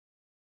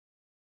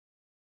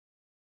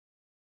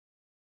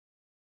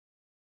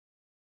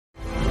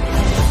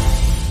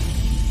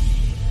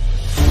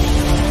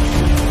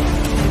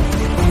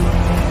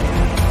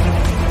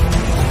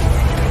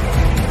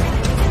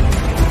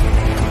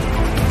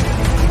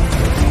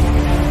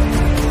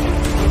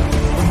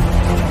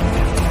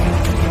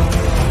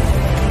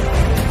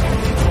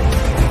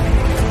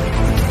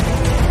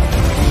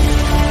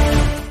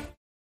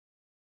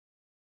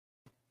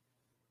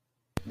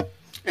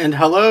And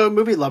hello,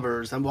 movie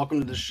lovers, and welcome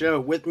to the show.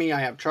 With me,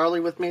 I have Charlie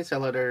with me. Say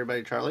hello to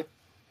everybody, Charlie.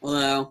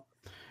 Hello.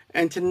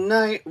 And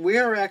tonight, we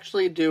are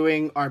actually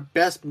doing our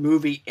best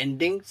movie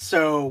ending.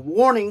 So,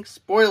 warning,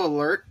 spoiler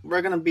alert,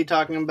 we're going to be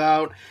talking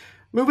about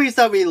movies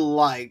that we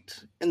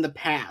liked in the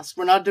past.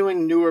 We're not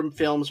doing newer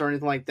films or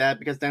anything like that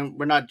because then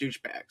we're not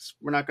douchebags.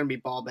 We're not going to be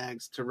ball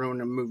bags to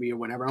ruin a movie or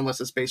whatever, unless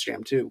it's Space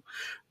Jam 2.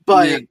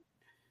 Yeah.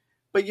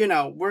 But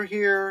we're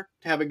here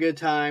to have a good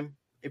time.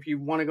 If you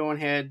want to go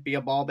ahead, be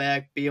a ball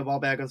bag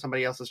on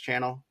somebody else's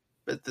channel.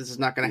 But this is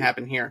not going to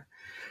happen here.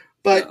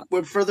 But Yeah.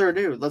 with further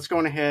ado, let's go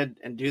on ahead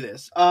and do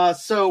this.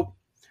 So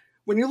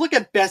when you look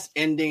at best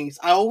endings,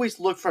 I always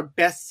look for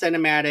best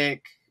cinematic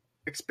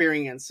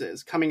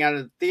experiences coming out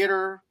of the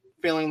theater,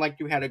 feeling like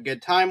you had a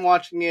good time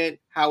watching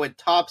it, how it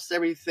tops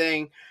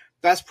everything.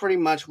 That's pretty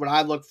much what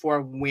I look for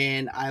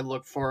when I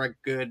look for a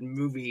good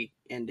movie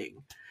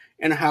ending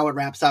and how it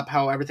wraps up,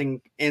 how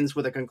everything ends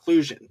with a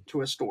conclusion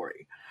to a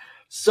story.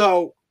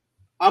 So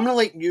I'm going to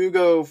let you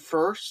go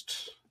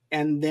first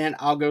and then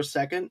I'll go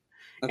second.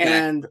 Okay.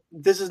 And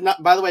this is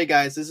not, by the way,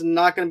 guys, this is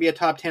not going to be a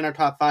top 10 or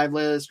top 5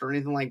 list or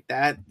anything like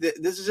that.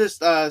 This is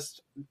just us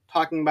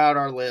talking about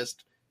our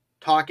list,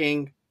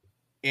 talking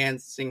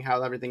and seeing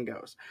how everything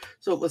goes.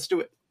 So let's do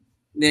it.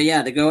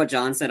 Yeah. To go what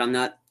John said, I'm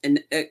not.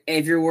 And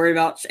if you're worried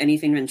about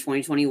anything in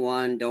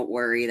 2021, don't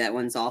worry. That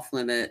one's off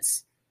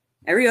limits.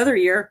 Every other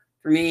year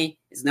for me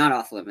is not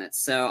off limits.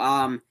 So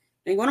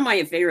I think one of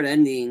my favorite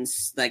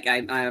endings, like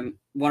I'm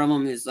one of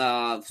them is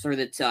sort of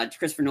the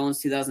Christopher Nolan's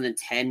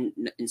 2010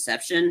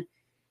 Inception.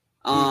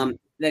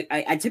 That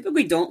I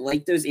typically don't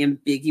like those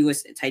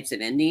ambiguous types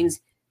of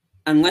endings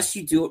unless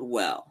you do it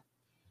well.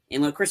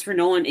 And what Christopher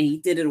Nolan, he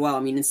did it well.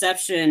 I mean,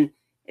 Inception,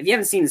 if you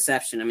haven't seen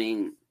Inception, I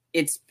mean,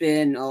 it's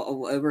been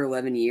over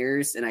 11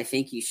 years, and I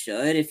think you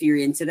should if you're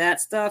into that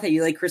stuff. Hey,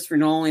 you like Christopher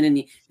Nolan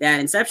and that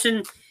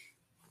Inception.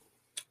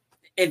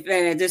 If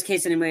in this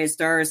case, anyway, it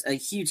stars a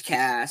huge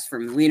cast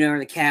from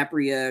Leonardo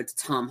DiCaprio to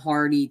Tom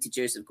Hardy to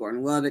Joseph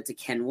Gordon-Levitt to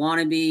Ken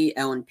Wannabe.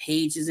 Ellen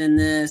Page is in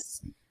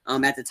this.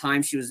 At the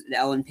time, she was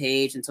Ellen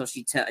Page until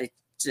she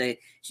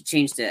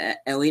changed to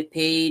Elliot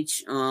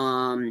Page.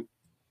 Marion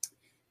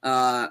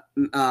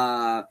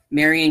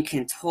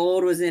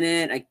Cotillard was in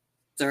it.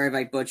 Sorry if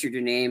I butchered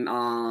your name.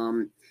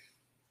 And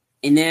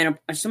then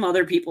some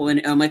other people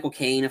in Michael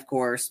Caine, of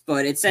course.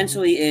 But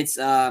essentially, it's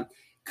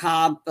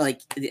Cobb,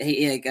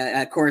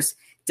 of course,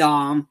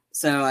 Dom.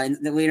 So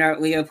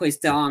Leo plays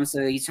Dom.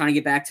 So he's trying to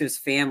get back to his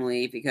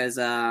family because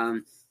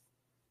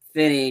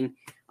fitting.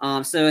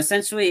 So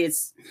essentially,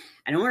 it's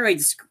I don't really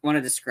want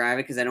to describe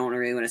it because I don't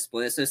really want to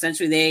spoil it. So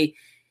essentially,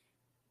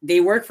 they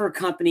work for a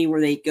company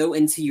where they go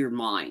into your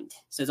mind.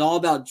 So it's all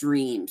about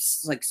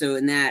dreams. Like, so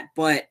in that,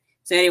 but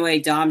so anyway,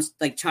 Dom's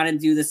like trying to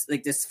do this,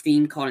 like this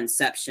theme called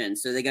Inception.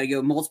 So they got to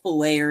go multiple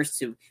layers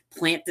to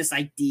plant this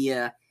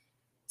idea.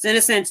 So in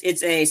a sense,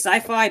 it's a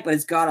sci-fi, but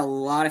it's got a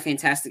lot of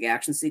fantastic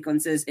action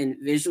sequences. And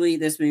visually,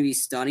 this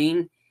movie's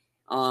stunning.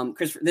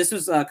 This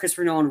was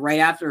Christopher Nolan right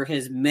after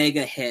his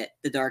mega hit,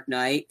 The Dark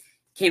Knight.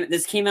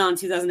 This came out in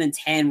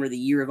 2010, were the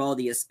year of all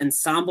the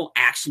ensemble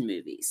action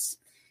movies.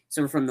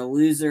 So from The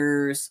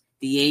Losers,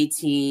 The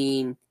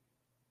A-Team,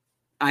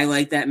 I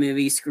like that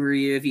movie. Screw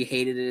you if you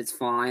hated it, it's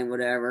fine,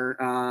 whatever.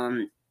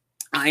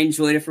 I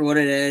enjoyed it for what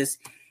it is.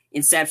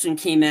 Inception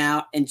came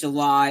out in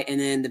July, and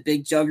then the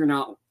big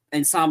juggernaut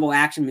ensemble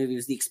action movie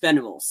was The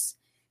Expendables.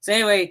 So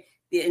anyway,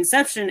 the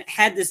Inception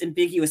had this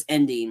ambiguous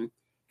ending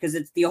because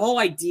it's the whole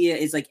idea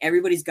is like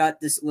everybody's got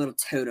this little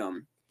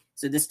totem.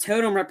 So this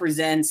totem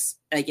represents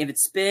like if it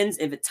spins,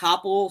 if it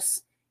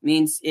topples,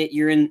 means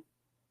you're in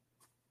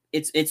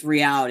it's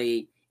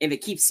reality. If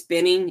it keeps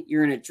spinning,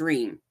 you're in a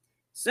dream.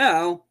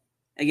 So,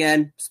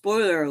 again,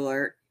 spoiler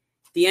alert,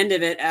 the end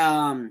of it,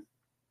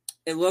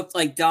 it looked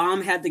like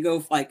Dom had to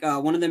go, like,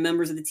 one of the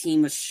members of the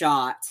team was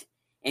shot,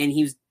 and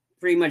he was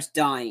pretty much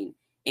dying.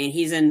 And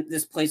he's in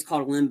this place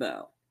called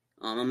Limbo.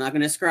 I'm not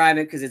going to describe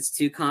it because it's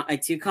too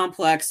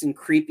complex and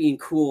creepy and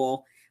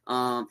cool.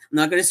 I'm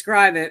not going to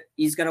describe it.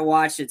 You just got to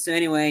watch it. So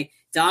anyway,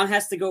 Dom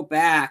has to go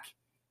back,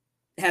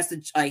 has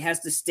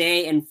to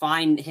stay and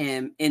find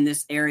him in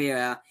this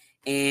area,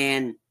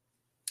 and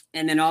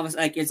then all of a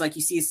sudden, it's like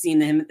you see a scene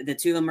that the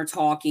two of them are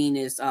talking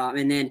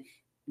and then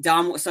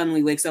Dom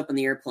suddenly wakes up on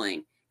the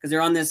airplane because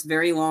they're on this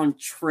very long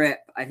trip.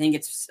 I think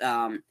it's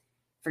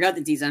forgot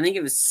the details. I think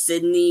it was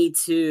Sydney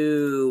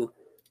to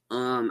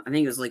I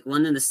think it was like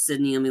London to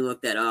Sydney. Let me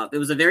look that up. It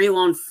was a very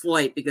long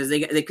flight because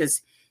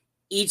because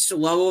each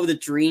level of the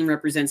dream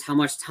represents how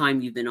much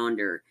time you've been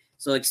under.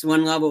 So like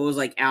one level was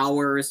like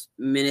hours,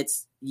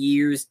 minutes,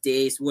 years,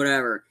 days,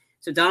 whatever.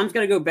 So Dom's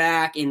got to go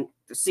back and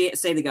save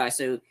the guy.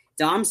 So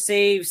Dom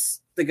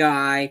saves the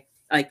guy,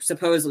 like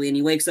supposedly, and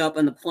he wakes up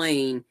on the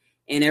plane,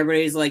 and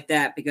everybody's like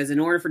that because in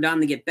order for Dom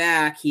to get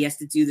back, he has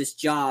to do this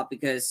job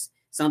because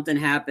something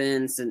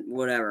happens and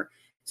whatever.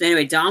 So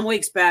anyway, Dom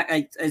is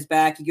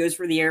back. He goes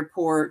for the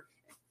airport.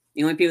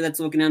 The only people that's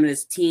looking at him is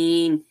his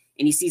teen,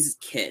 and he sees his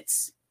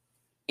kids.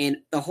 And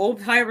the whole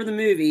time of the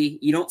movie,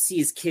 you don't see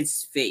his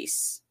kid's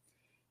face.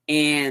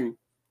 And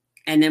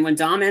then when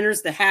Dom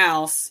enters the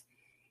house,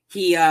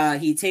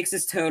 he takes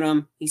his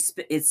totem,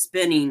 it's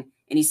spinning,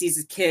 and he sees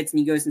his kids, and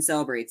he goes and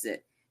celebrates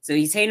it. So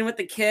he's hanging with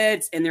the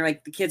kids, and they're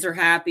like, the kids are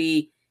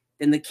happy.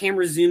 Then the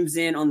camera zooms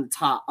in on the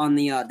top, on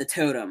the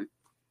totem.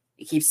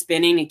 It keeps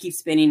spinning, it keeps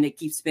spinning, it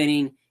keeps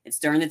spinning. It's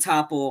starting to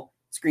topple.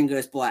 Screen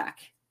goes black.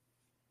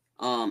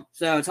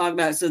 So talk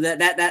about, so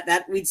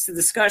that leads to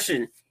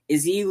discussion.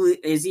 Is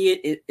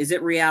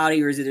it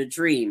reality or is it a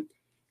dream?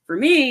 For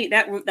me,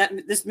 that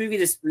this movie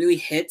just really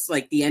hits,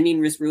 like the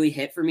ending just really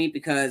hit for me,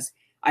 because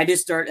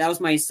that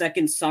was my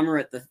second summer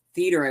at the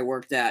theater I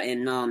worked at,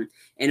 and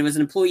it was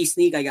an employee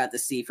sneak I got to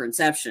see for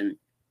Inception.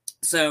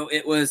 So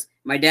it was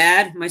my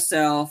dad,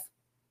 myself,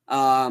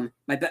 our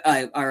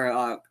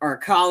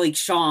colleague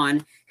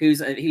Sean,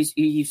 who's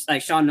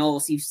Sean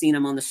Knowles. You've seen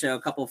him on the show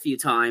a few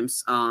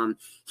times.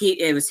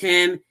 It was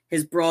him,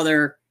 his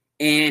brother,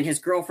 and his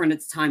girlfriend at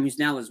the time, who's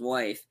now his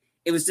wife.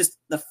 It was just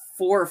the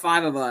 4 or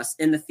 5 of us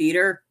in the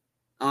theater,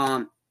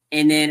 and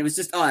then it was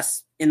just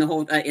us in the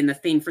whole in the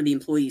thing for the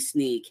employee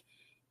sneak.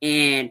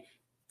 And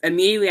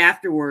immediately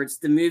afterwards,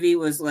 the movie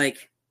was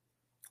like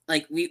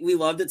we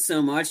loved it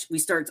so much. We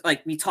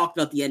talked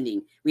about the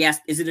ending. We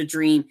asked, is it a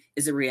dream?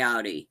 Is it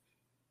reality?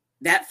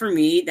 That for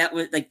me, that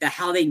was like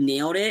how they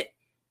nailed it.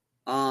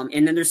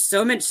 And then there's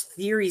so much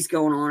theories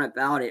going on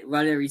about it,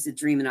 whether it's a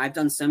dream. And I've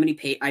done so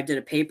many, I did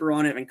a paper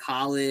on it in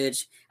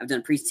college. I've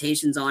done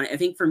presentations on it. I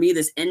think for me,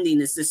 this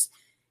ending is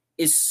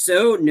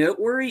so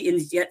noteworthy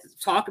and yet to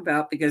talk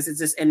about, because it's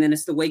just, and then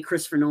it's the way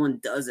Christopher Nolan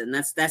does it. And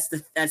that's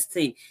the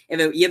thing.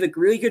 If you have a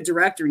really good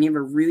director and you have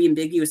a really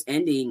ambiguous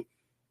ending,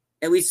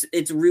 at least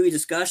it's really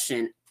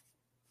discussion.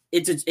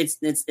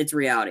 It's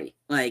reality.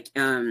 Like,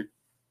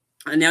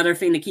 another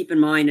thing to keep in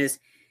mind is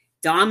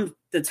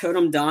the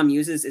totem Dom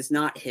uses is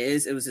not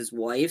his. It was his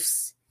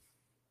wife's.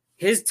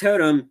 His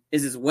totem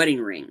is his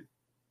wedding ring.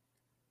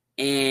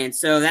 And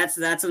so that's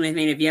something.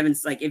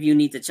 If you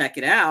need to check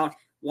it out,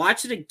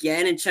 watch it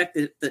again and check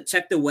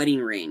the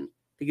wedding ring,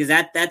 because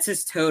that's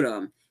his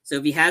totem. So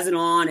if he has it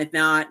on, if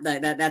not,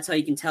 that's how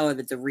you can tell if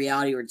it's a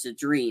reality or it's a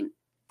dream.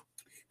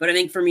 But I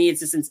think for me,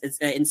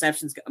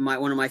 Inception's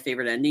one of my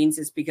favorite endings.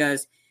 It's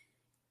because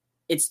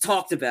it's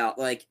talked about,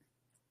 like,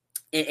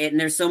 and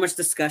there's so much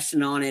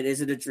discussion on it.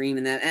 Is it a dream?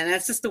 And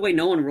that's just the way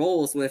Nolan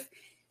rolls with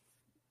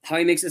how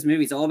he makes his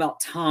movie. It's all about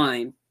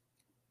time.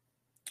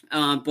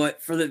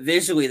 But for the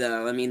visually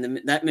though, I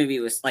mean, that movie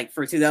was like,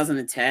 for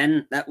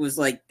 2010, that was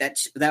like that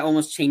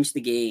almost changed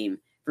the game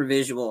for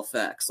visual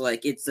effects.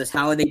 Like, it's just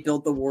how they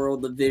built the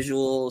world, the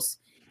visuals,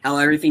 how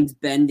everything's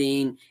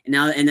bending, and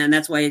then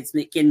that's why it's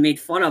getting made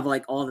fun of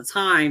like all the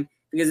time,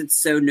 because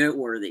it's so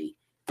noteworthy.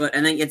 But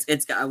I think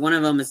it's one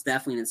of them is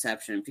definitely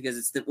Inception, because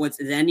it's the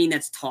ending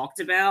that's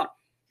talked about,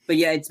 but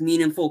yeah, it's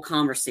meaningful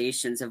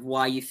conversations of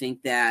why you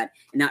think that,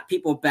 and not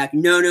people back.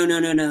 No.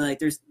 Like,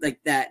 there's like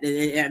that.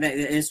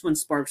 This one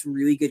sparks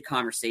really good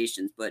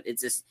conversations, but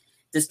it's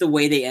just the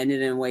way they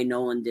ended and the way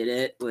Nolan did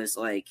it was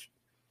like,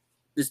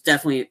 it's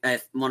definitely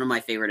one of my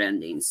favorite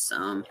endings.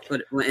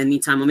 But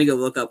anytime, let me go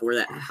look up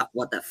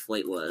what that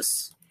flight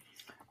was.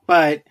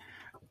 But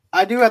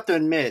I do have to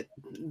admit,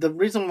 the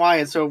reason why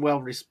it's so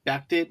well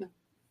respected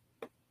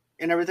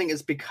and everything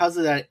is because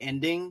of that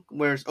ending,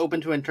 where it's open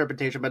to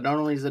interpretation. But not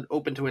only is it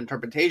open to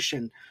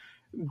interpretation,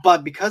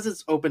 but because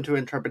it's open to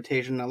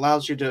interpretation, it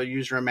allows you to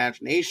use your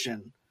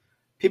imagination.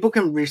 People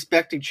can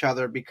respect each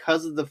other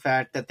because of the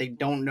fact that they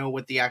don't know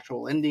what the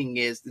actual ending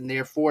is, and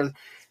therefore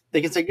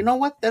they can say, you know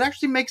what, that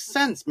actually makes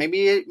sense.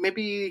 Maybe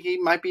he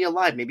might be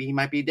alive. Maybe he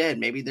might be dead.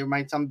 Maybe there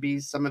might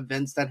be some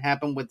events that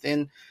happen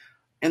within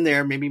in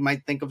there. Maybe you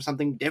might think of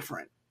something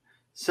different.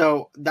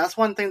 So that's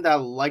one thing that I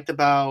liked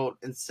about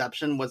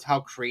Inception, was how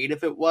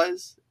creative it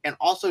was. And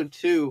also,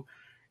 too,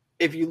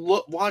 if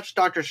you watch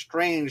Doctor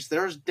Strange,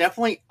 there's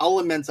definitely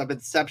elements of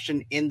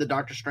Inception in the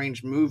Doctor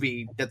Strange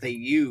movie that they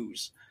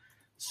use.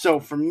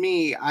 So for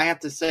me, I have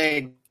to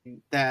say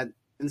that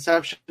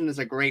Inception is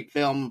a great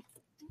film,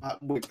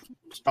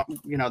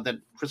 that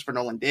Christopher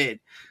Nolan did.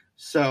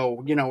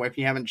 So, if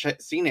you haven't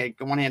seen it,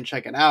 go on ahead and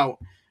check it out.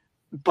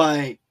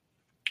 But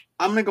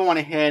I'm going to go on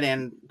ahead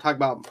and talk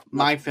about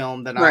my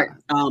film that I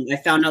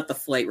found out the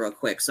flight real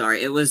quick.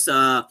 Sorry. It was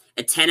a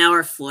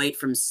 10-hour flight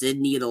from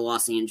Sydney to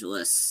Los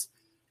Angeles.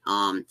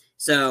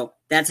 So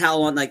that's how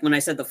long, like when I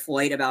said the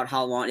flight about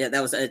how long, yeah,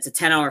 it's a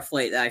 10-hour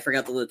flight. I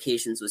forgot the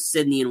locations was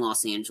Sydney and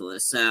Los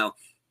Angeles. So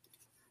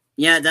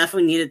yeah,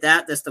 definitely needed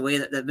that. That's the way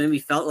that movie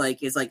felt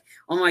like. Is like,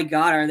 oh my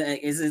God,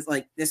 is it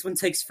like this one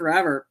takes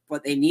forever,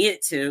 but they need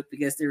it to,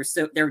 because they're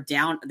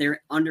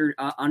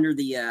under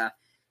the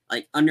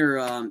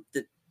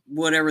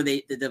whatever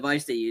the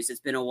device they use. It's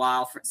been a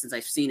while since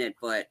I've seen it,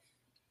 but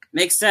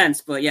makes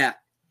sense. But yeah,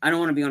 I don't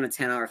want to be on a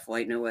 10-hour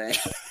flight. No way.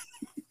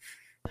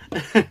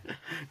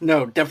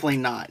 No, definitely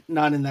not.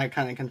 Not in that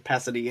kind of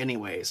capacity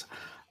anyways.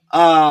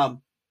 But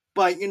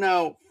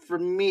for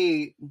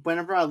me,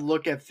 whenever I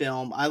look at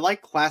film, I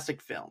like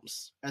classic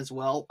films as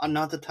well. I'm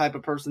not the type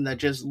of person that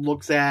just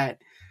looks at,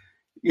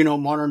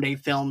 modern day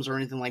films or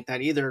anything like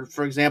that either.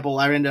 For example,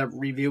 I ended up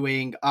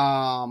reviewing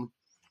an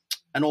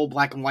old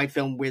black and white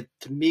film with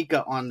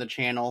Tamika on the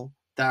channel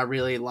that I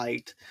really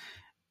liked.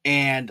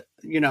 and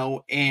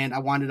and I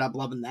wound up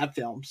loving that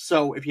film.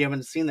 So if you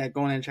haven't seen that,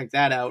 go in and check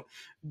that out.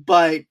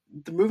 But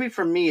the movie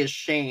for me is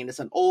Shane. It's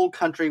an old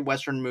country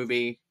western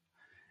movie,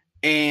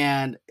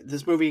 and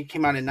this movie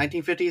came out in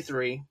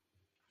 1953.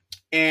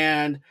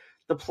 And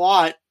the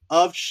plot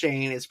of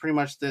Shane is pretty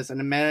much this: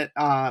 enigmatic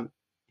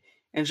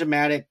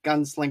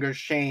gunslinger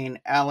Shane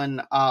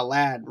Allen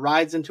Ladd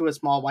rides into a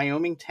small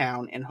Wyoming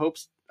town in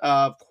hopes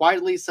of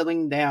quietly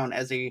settling down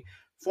as a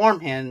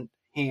farmhand,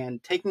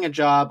 taking a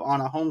job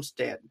on a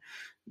homestead.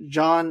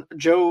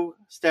 Joe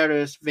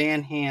Status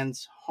Van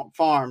Hand's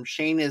farm,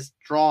 Shane is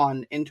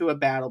drawn into a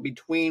battle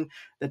between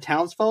the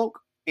townsfolk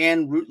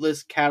and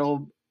rootless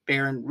cattle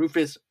baron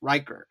Rufus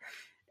Riker.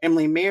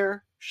 Emily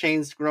Mayer,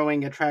 Shane's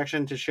growing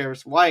attraction to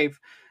Sheriff's wife,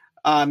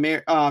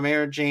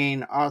 Mary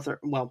Jane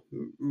Arthur,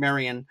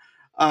 Marion,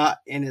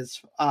 and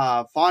his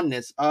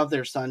fondness of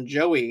their son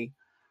Joey,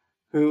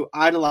 who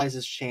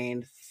idolizes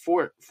Shane,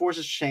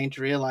 forces Shane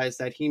to realize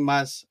that he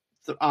must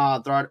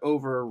thwart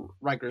over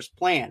Riker's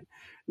plan.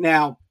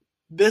 Now,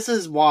 this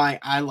is why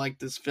I like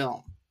this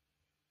film,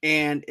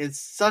 and it's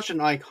such an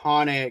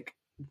iconic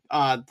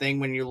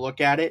thing when you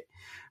look at it,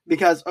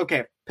 because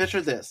okay,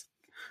 picture this: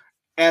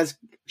 as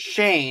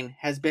Shane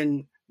has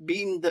beaten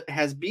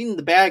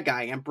the bad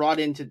guy and brought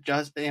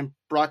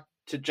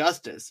to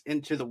justice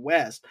into the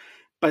West.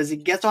 But as he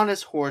gets on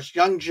his horse,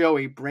 young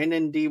Joey,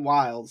 Brandon D.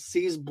 Wiles,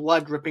 sees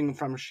blood dripping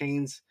from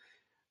Shane's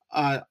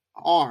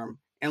arm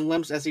and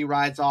limps as he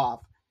rides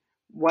off.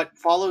 What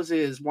follows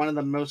is one of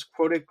the most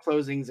quoted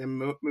closings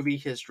in movie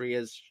history,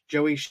 is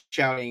Joey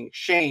shouting,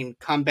 "Shane,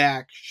 come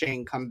back,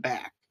 Shane, come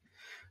back."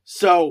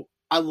 So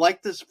I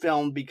like this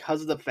film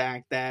because of the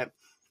fact that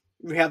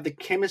you have the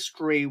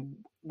chemistry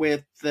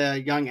with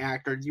the young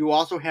actor. You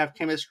also have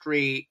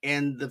chemistry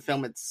in the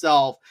film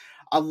itself.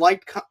 I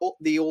like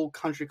the old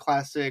country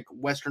classic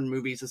Western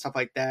movies and stuff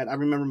like that. I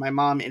remember my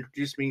mom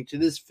introduced me to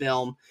this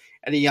film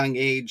at a young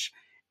age,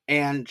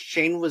 and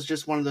Shane was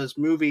just one of those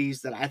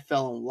movies that I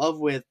fell in love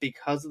with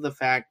because of the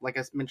fact, like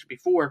I mentioned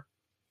before,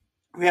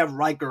 we have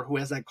Riker, who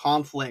has that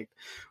conflict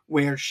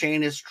where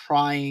Shane is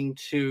trying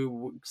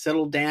to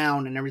settle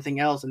down and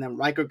everything else, and then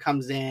Riker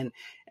comes in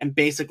and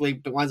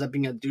basically winds up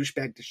being a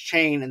douchebag to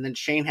Shane, and then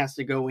Shane has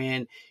to go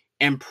in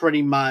and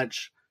pretty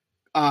much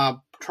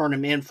turn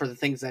him in for the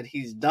things that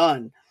he's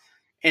done.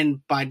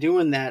 And by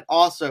doing that,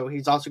 also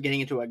he's also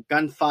getting into a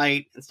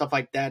gunfight and stuff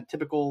like that,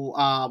 typical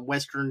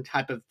Western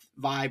type of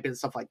vibe and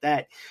stuff like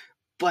that.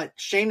 But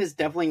Shane is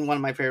definitely one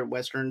of my favorite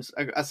Westerns,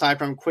 aside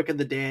from Quick and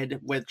the Dead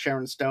with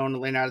Sharon Stone,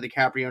 Leonardo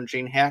DiCaprio, and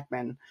Gene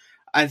Hackman.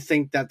 I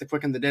think that The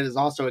Quick and the Dead is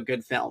also a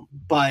good film,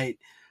 but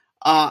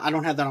I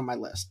don't have that on my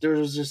list.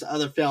 There's just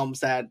other films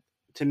that,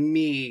 to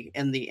me,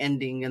 in the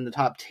ending in the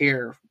top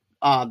tier,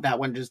 that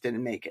one just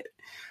didn't make it.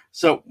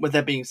 So, with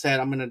that being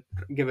said, I'm going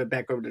to give it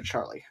back over to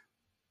Charlie.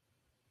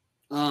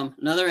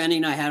 Another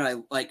ending I had, I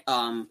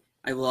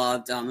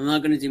loved. I'm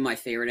not going to do my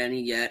favorite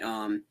ending yet.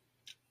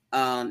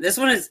 This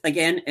one is,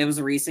 again, it was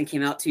a recent,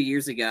 came out 2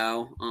 years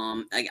ago.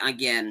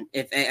 Again,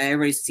 if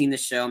everybody's seen the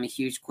show, I'm a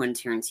huge Quentin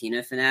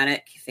Tarantino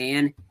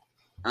fan.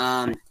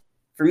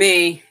 For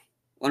me,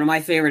 one of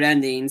my favorite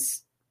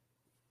endings,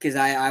 because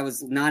I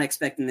was not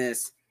expecting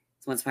this,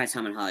 it's Once Upon a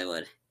Time in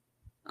Hollywood.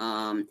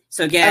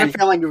 So again, I had a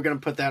feeling you were going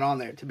to put that on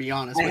there, to be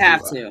honest. I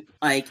have to.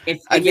 Like,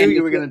 I knew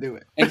you were going to do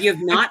it. If you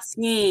have not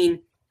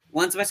seen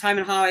Once Upon a Time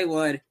in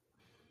Hollywood,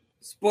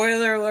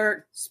 spoiler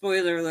alert,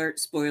 spoiler alert,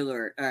 spoiler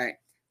alert. All right.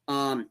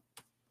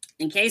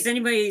 In case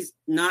anybody's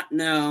not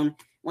known,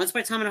 Once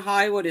Upon a Time in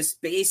Hollywood is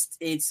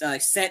it's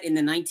set in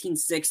the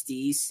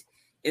 1960s.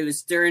 It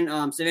was during,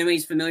 so if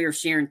anybody's familiar with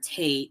Sharon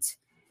Tate,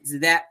 it's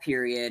that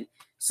period.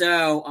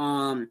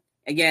 So,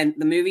 again,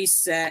 the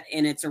movie's set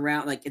and it's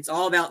around, it's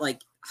all about,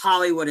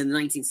 Hollywood in the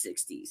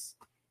 1960s.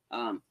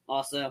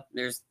 Also,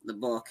 there's the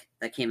book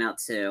that came out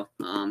too,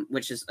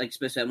 which is,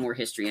 supposed to have more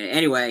history in it.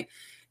 Anyway,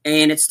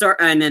 and it stars,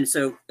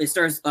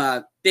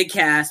 big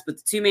cast, but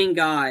the two main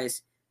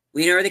guys,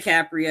 Leonardo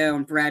DiCaprio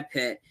and Brad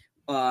Pitt.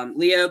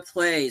 Leo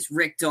plays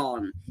Rick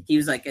Dalton. He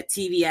was a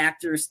TV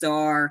actor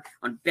star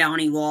on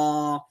Bounty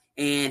Law,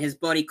 and his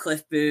buddy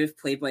Cliff Booth,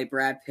 played by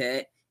Brad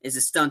Pitt, is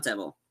a stunt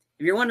double.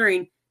 If you're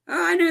wondering,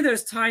 I knew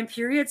those time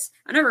periods.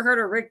 I never heard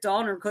of Rick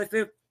Dalton or Cliff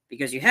Booth,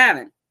 because you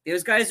haven't.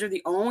 Those guys are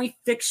the only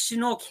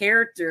fictional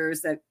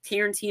characters that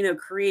Tarantino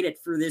created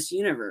for this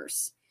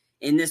universe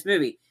in this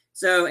movie.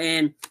 So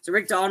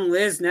Rick Dalton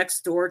lives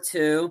next door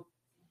to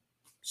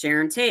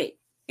Sharon Tate.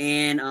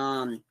 And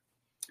the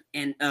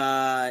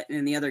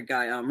other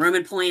guy,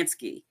 Roman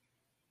Polanski.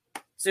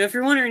 So if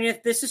you're wondering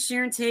if this is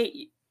Sharon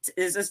Tate,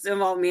 is this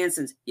involved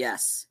Manson's?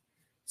 Yes.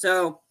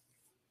 So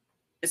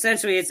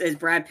essentially, it's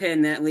Brad Pitt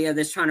and Leo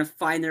that's trying to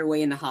find their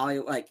way into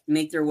Hollywood,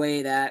 make their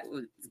way. That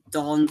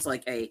Dalton's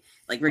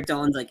Rick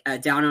Dalton's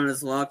down on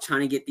his luck,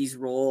 trying to get these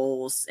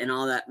roles and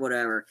all that,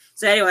 whatever.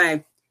 So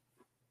anyway,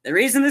 the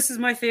reason this is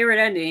my favorite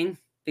ending,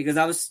 because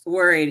I was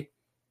worried,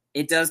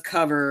 it does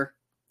cover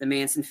the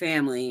Manson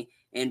family.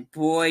 And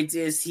boy,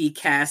 does he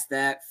cast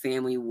that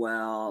family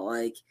well.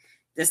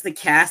 Just the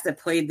cast that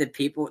played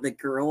the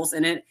girls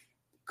in it,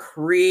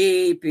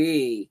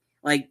 creepy.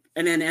 Like,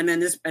 and then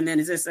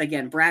is this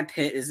again? Brad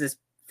Pitt is this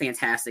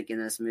fantastic in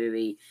this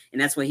movie,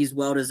 and that's why he's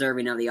well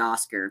deserving of the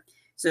Oscar.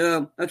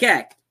 So,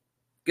 okay,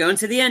 going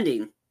to the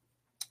ending.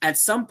 At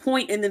some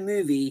point in the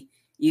movie,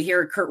 you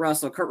hear Kurt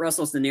Russell. Kurt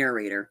Russell's the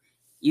narrator.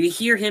 You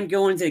hear him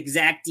go into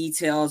exact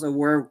details of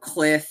where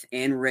Cliff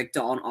and Rick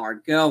Dalton are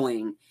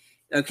going.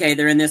 Okay,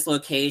 they're in this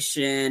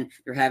location.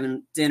 They're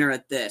having dinner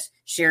at this.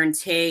 Sharon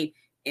Tate,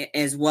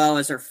 as well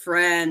as her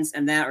friends,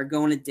 and that are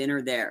going to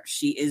dinner there.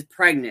 She is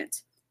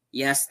pregnant.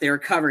 Yes, they're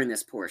covering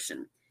this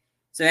portion.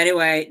 So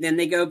anyway, then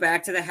they go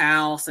back to the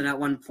house, and at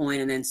one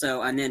point, and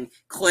then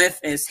Cliff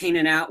is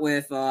hanging out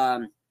with.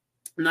 I'm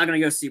not going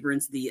to go super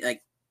into the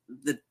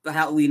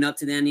how leading up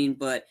to the ending,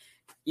 but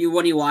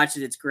when you watch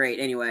it, it's great.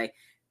 Anyway,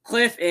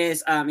 Cliff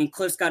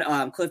Booth's got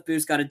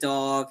a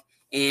dog,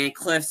 and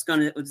Cliff's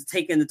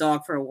taking the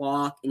dog for a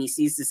walk, and he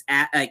sees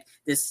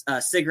this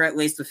cigarette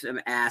laced with some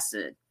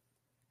acid.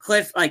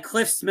 Cliff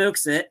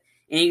smokes it,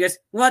 and he goes,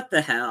 "What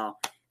the hell?"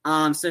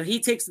 So he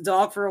takes the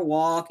dog for a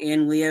walk,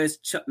 and Leo's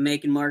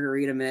making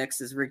margarita mix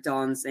as Rick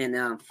Dalton's,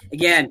 and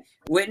again,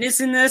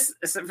 witnessing this,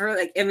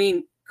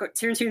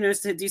 Tarantino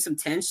knows to do some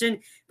tension,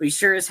 but he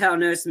sure as hell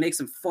knows to make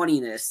some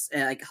funniness,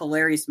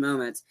 hilarious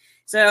moments.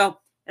 So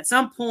at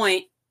some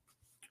point,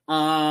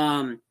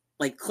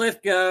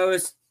 Cliff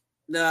goes,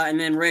 and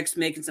then Rick's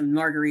making some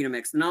margarita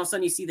mix, and all of a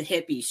sudden you see the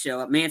hippies show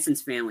up.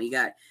 Manson's family. You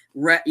got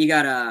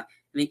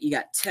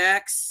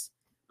Tex.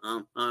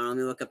 Let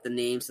me look up the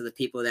names of the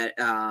people that.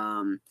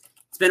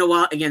 It's been a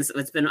while. Again,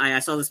 I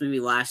saw this movie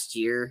last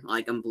year,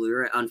 on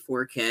Blu-ray on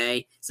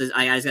 4K. So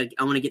I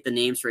want to get the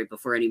names right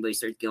before anybody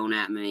starts going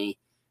at me.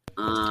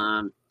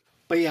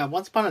 But yeah,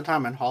 Once Upon a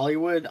Time in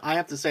Hollywood, I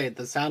have to say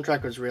the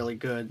soundtrack was really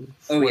good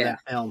for that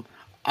film.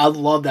 I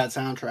love that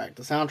soundtrack.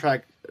 The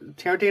soundtrack,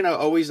 Tarantino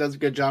always does a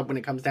good job when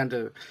it comes down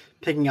to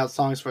picking out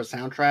songs for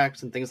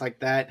soundtracks and things like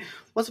that.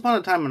 Once Upon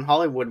a Time in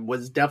Hollywood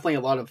was definitely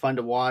a lot of fun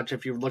to watch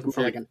if you're looking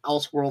for an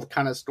Elseworld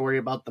kind of story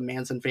about the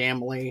Manson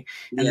family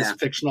and this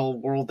fictional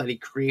world that he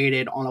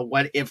created on a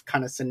what if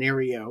kind of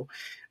scenario,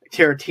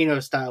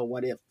 Tarantino style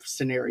what if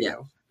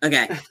scenario. Yeah.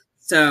 Okay,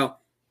 so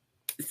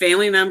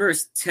family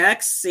members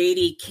Tex,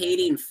 Sadie,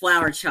 Katie, and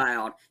Flower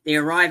Child. They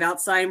arrive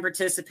outside in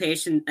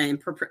participation and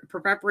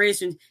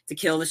preparation to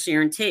kill the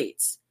Sharon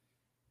Tates.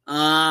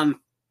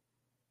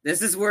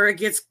 This is where it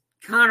gets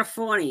kind of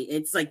funny.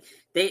 It's like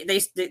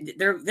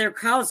their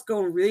crowd's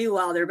going really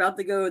loud. They're about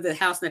to go to the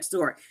house next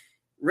door.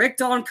 Rick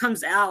Dalton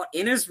comes out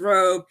in his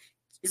robe.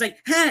 He's like,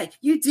 "Hey,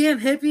 you damn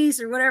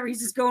hippies," or whatever.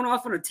 He's just going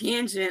off on a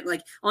tangent,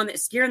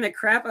 scaring the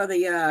crap out of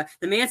the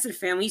Manson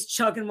family. He's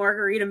chugging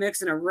margarita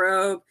mix in a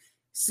robe.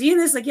 Seeing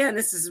this again,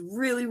 this is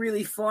really,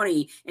 really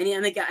funny. And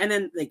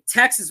then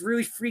Tex is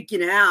really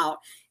freaking out,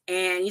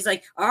 and he's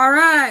like, "All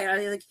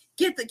right,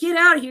 get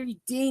out of here, you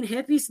dang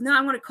hippies! Now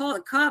I'm going to call the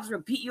cops. I'm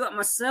going to beat you up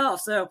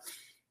myself." So,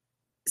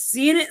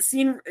 seeing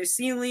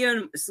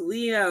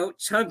Leo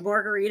chug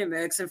margarita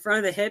mix in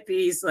front of the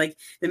hippies,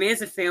 the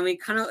Manson family,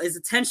 kind of is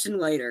a tension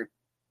later.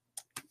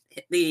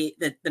 The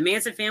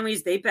Manson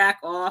families, they back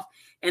off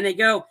and they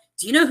go,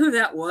 "Do you know who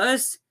that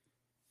was?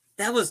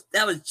 That was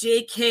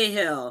Jay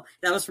Cahill.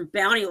 That was from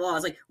Bounty Law." I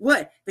was like,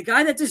 "What? The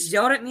guy that just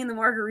yelled at me in the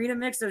margarita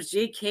mix? That was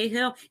Jay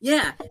Cahill?"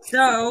 Yeah.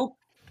 So,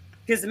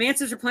 because the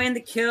Mansons are planning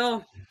to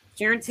kill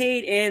Sharon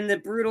Tate in the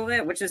brutal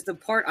end, which is the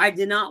part I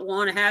did not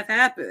want to have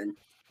happen.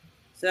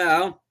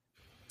 So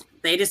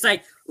they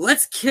decide,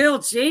 let's kill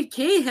Jay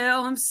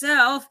Cahill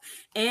himself,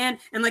 and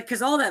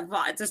because all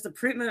that just the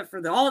treatment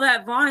for all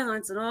that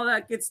violence and all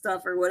that good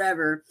stuff or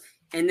whatever,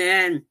 and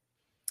then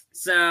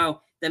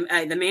so.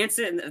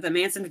 The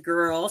Manson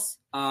girls,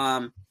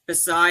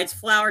 besides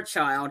Flower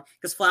Child,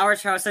 because Flower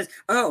Child says,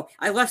 "Oh,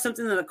 I left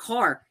something in the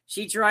car."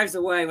 She drives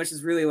away, which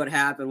is really what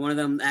happened. One of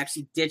them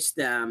actually ditched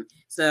them.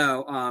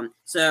 So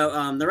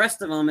the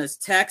rest of them is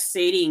Tex,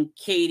 Sadie, and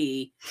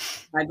Katie.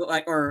 I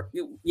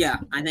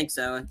think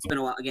so. It's been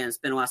a while. Again, it's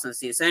been a while since I've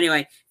seen it. So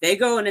anyway, they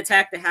go and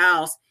attack the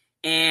house,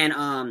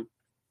 and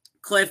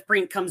Cliff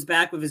Brink comes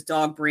back with his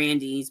dog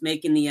Brandy. He's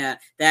making the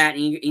that,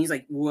 and he's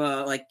like,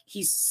 "Whoa!"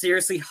 He's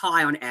seriously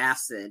high on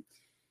acid.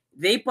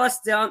 They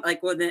bust down,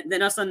 then all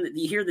of a sudden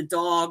you hear the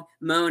dog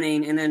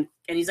moaning, and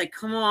he's like,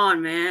 "Come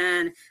on,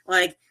 man!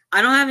 I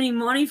don't have any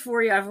money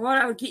for you. I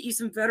thought I would get you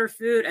some better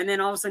food." And then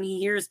all of a sudden he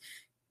hears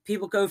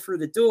people go through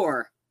the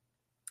door,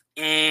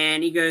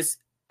 and he goes,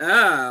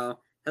 "Oh,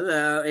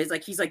 hello!" He's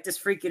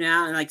just freaking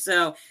out, and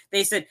so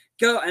they said,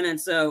 "Go," and then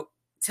so.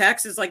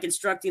 Tex is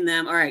instructing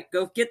them, "All right,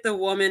 go get the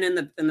woman in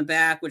the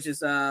back," which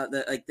is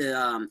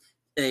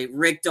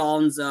Rick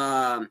Dalton's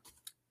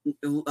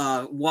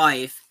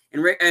wife.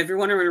 And Rick, if you're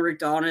wondering where Rick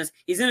Dalton is,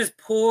 he's in his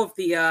pool with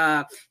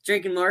the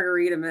drinking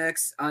margarita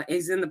mix.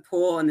 He's in the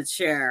pool in the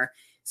chair.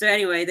 So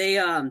anyway,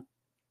 they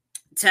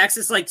Tex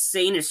is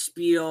saying a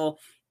spiel,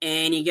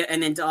 and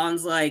then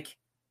Dalton's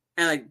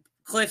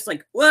Cliff's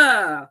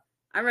 "Whoa,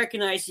 I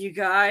recognize you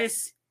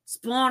guys,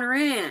 Spawn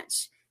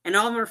Ranch." And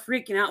all of them are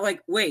freaking out,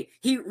 "Wait,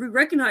 he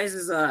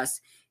recognizes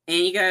us." And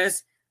he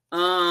goes,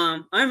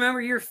 "I remember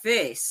your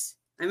face.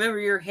 I remember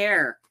your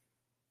hair.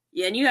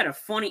 Yeah, and you had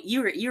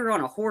you were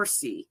on a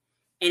horsey."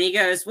 And he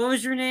goes, "What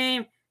was your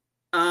name?"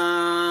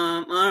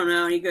 I don't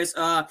know. And he goes,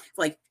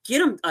 like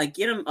get him,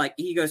 like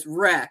he goes,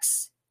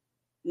 Rex.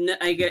 No,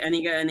 and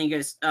he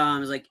goes,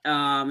 he's like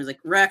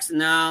Rex.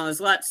 No, there's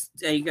lots.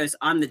 He goes,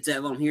 I'm the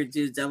devil. I'm here to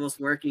do the devil's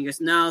work. And he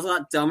goes, no, it's a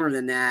lot dumber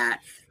than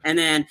that. And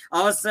then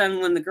all of a sudden,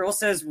 when the girl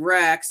says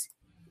Rex,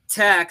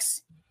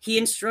 Tex, he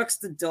instructs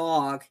the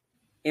dog.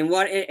 And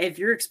what if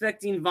you're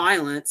expecting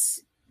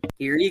violence?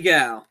 Here you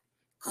go.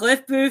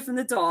 Cliff Booth and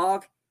the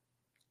dog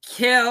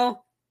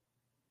kill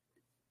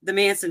the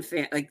Manson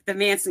the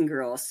Manson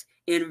girls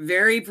in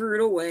very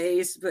brutal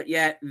ways, but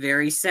yet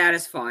very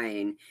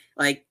satisfying.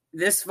 Like,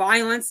 this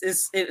violence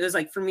it was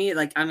like, for me,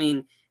 like, I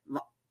mean,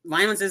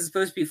 violence is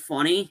supposed to be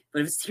funny,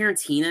 but if it's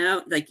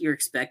Tarantino, like, you're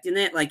expecting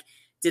it. Like,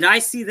 did I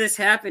see this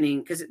happening?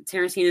 Because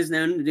Tarantino is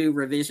known to do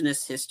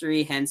revisionist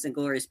history, hence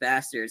Inglourious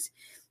Basterds.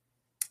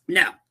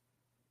 No.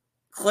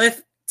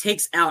 Cliff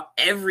takes out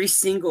every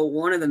single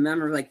one of the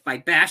members, like, by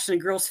bashing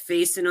a girl's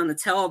face in on the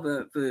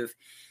telebooth.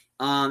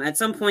 At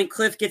some point,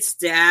 Cliff gets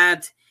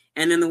stabbed,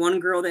 and then the one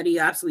girl that he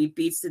absolutely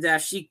beats to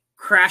death, she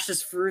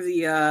crashes through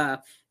the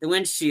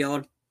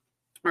windshield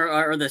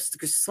or the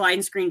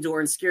sliding screen door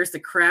and scares the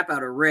crap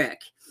out of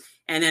Rick.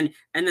 And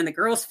then the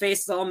girl's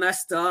face is all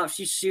messed up.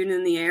 She's shooting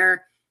in the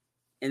air,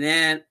 and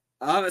then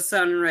all of a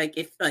sudden, like,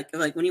 if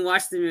like when you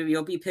watch the movie,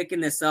 you'll be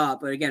picking this up.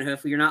 But again,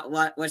 hopefully you're not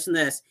watching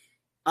this.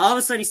 All of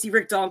a sudden, you see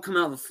Rick Dalton come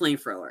out with a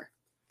flamethrower.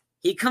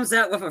 He comes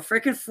out with a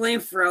freaking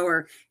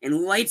flamethrower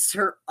and lights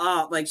her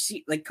up,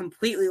 like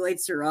completely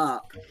lights her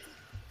up.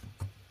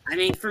 I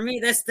mean, for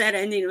me, that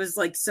ending was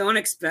like so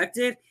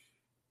unexpected,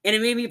 and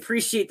it made me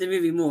appreciate the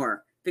movie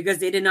more because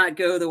they did not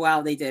go the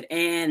wow they did.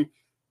 And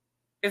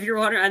if you're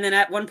wondering, and then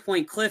at one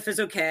point, Cliff is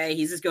okay;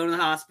 he's just going to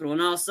the hospital,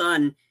 and all of a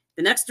sudden,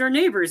 the next door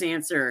neighbors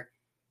answer,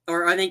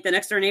 or I think the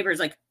next door neighbor is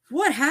like,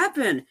 "What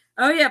happened?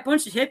 Oh yeah, a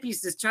bunch of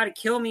hippies just try to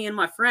kill me and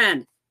my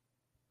friend."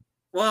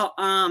 Well,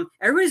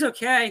 everybody's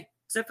okay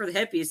except for the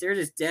hippies. They're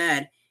just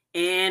dead.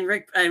 And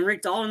Rick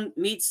Dalton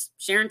meets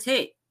Sharon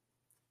Tate.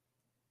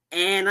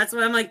 And that's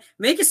why I'm like,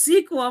 make a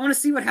sequel. I want to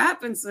see what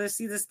happens. So I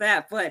see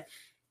that. But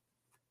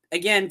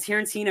again,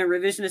 Tarantino,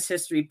 revisionist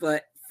history.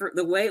 But for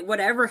the way,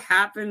 whatever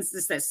happens,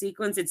 that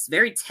sequence, it's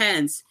very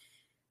tense.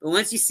 But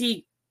once you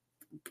see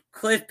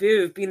Cliff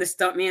Booth, being the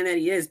stuntman that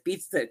he is,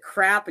 beats the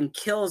crap and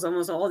kills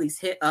almost all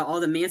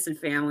the Manson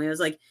family, I was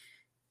like,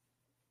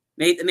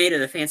 made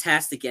it a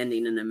fantastic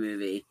ending in the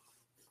movie.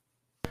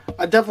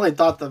 I definitely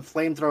thought the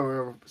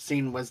flamethrower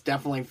scene was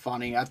definitely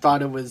funny. I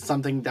thought it was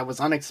something that was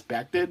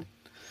unexpected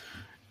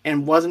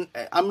and wasn't.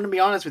 I'm going to be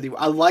honest with you.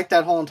 I like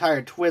that whole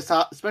entire twist,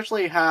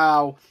 especially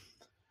how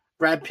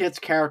Brad Pitt's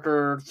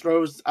character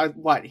throws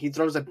he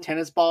throws a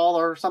tennis ball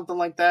or something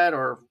like that,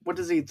 or what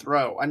does he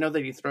throw? I know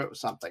that he throws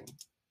something.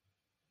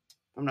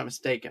 If I'm not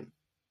mistaken.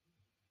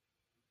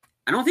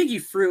 I don't think he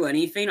threw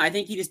anything. I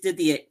think he just did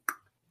the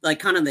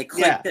kind of the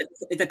click,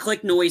 the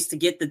click noise to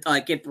get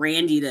get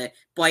Brandy to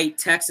bite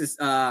Texas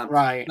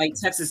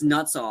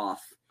nuts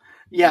off.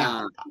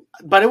 Yeah,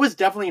 but it was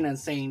definitely an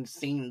insane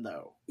scene,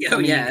 though. Oh,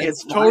 yeah,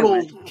 it's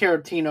total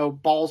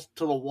Tarantino balls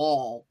to the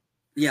wall.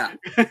 Yeah,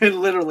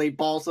 literally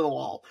balls to the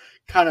wall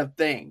kind of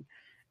thing,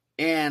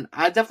 and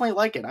I definitely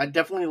like it. I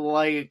definitely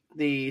like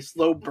the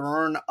slow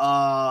burn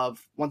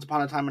of Once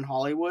Upon a Time in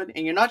Hollywood,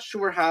 and you're not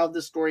sure how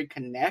the story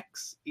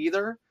connects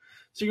either.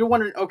 So you're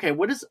wondering, okay,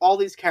 what does all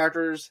these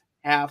characters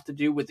have to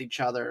do with each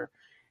other?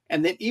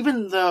 And then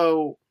even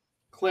though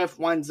Cliff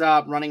winds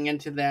up running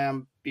into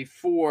them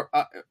before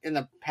in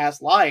the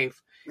past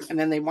life, and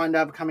then they wind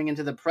up coming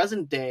into the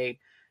present day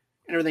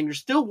and everything, you're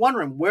still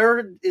wondering,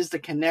 where is the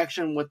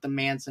connection with the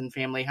Manson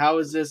family? How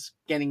is this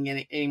getting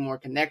any more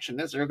connection?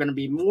 Is there going to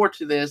be more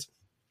to this,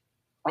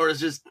 or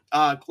is just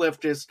Cliff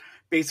just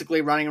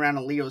basically running around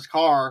in Leo's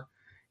car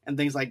and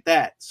things like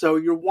that? So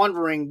you're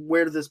wondering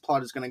where this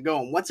plot is going to go,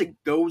 and once it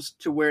goes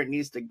to where it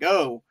needs to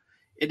go,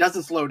 it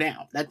doesn't slow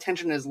down. That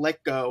tension is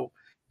let go,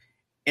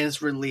 and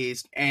it's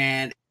released,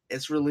 and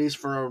it's released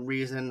for a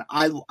reason.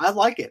 I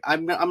like it.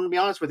 I'm going to be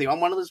honest with you.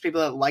 I'm one of those people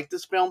that like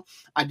this film.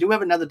 I do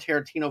have another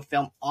Tarantino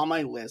film on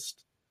my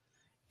list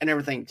and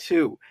everything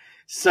too.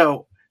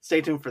 So stay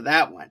tuned for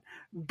that one.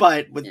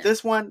 But with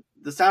this one,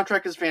 the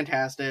soundtrack is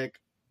fantastic.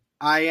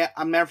 As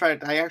a matter of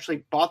fact, I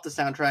actually bought the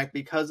soundtrack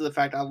because of the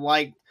fact I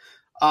liked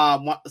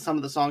some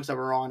of the songs that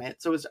were on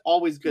it. So it's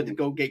always good to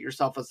go get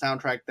yourself a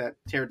soundtrack that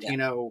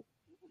Tarantino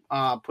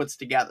puts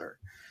together.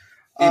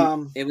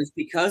 It was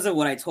because of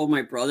what I told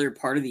my brother,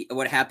 part of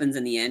what happens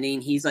in the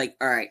ending. He's like,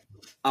 all right,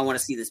 I want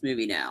to see this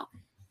movie now.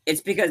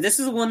 It's because this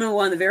is one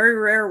of the very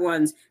rare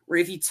ones where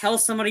if you tell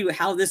somebody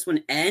how this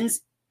one ends,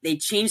 they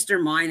change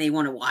their mind, they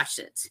want to watch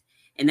it.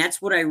 And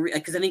that's what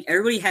because I think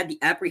everybody had the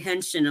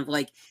apprehension of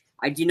like,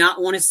 I do not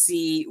want to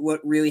see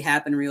what really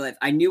happened in real life.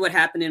 I knew what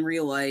happened in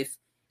real life.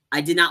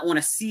 I did not want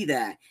to see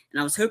that. And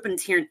I was hoping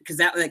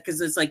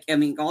because it's like, I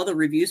mean, all the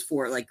reviews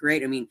for it, like,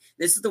 great. I mean,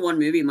 this is the one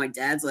movie my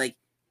dad's like,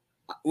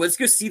 let's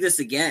go see this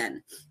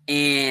again.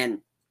 And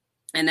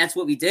that's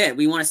what we did.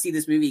 We want to see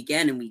this movie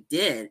again. And we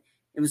did.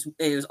 It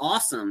was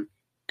awesome.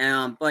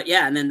 But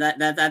yeah, and then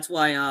that's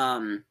why,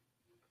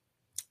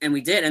 And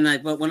we did.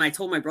 But when I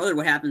told my brother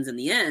what happens in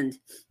the end,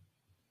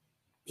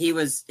 he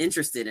was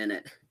interested in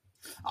it.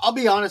 I'll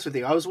be honest with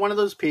you. I was one of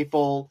those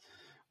people,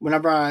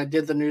 whenever I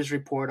did the news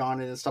report on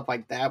it and stuff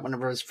like that,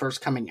 whenever it was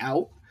first coming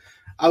out,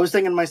 I was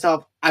thinking to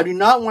myself, I do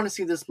not want to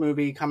see this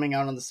movie coming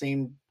out on the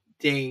same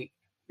date,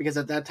 because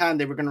at that time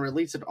they were going to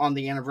release it on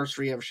the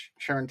anniversary of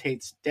Sharon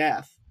Tate's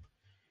death.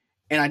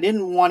 And I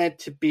didn't want it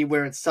to be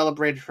where it's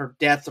celebrated her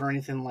death or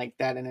anything like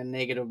that in a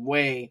negative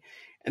way.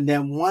 And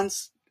then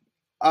once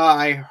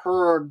I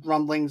heard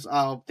rumblings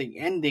of the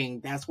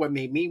ending, that's what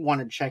made me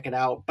want to check it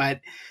out. But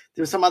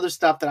there's some other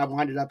stuff that I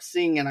winded up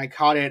seeing, and I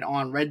caught it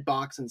on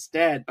Redbox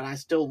instead, but I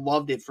still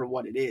loved it for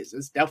what it is.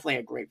 It's definitely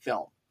a great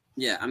film.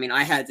 Yeah, I mean,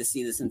 I had to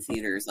see this in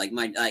theaters. Like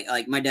my dad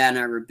and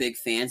I were big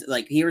fans.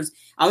 Like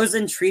I was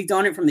intrigued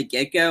on it from the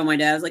get go. My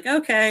dad was like,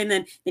 okay, and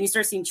then you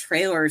start seeing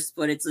trailers,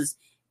 but it's just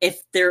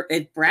if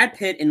Brad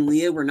Pitt and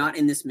Leo were not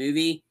in this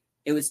movie,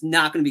 it was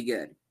not going to be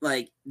good.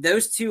 Like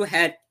those two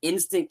had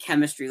instant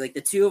chemistry. Like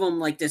the two of them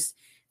like just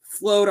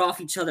flowed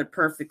off each other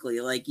perfectly.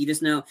 Like you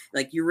just know,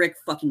 like you're Rick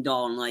fucking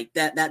Dalton. Like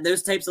that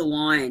those types of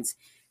lines.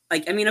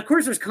 Like, I mean, of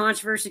course, there's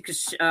controversy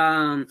because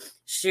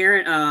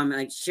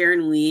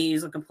Sharon Lee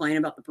is complaining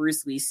about the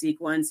Bruce Lee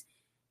sequence.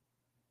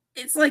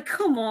 It's like,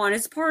 come on,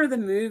 it's part of the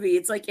movie.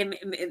 It's like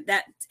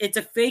that it's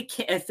a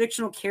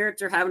fictional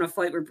character having a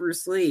fight with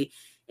Bruce Lee.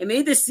 It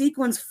made the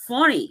sequence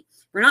funny.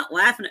 We're not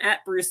laughing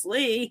at Bruce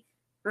Lee.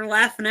 We're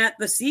laughing at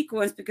the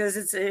sequence because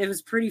it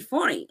was pretty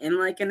funny. And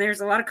there's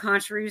a lot of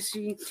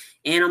controversy.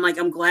 And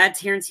I'm glad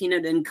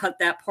Tarantino didn't cut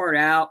that part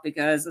out,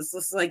 because it's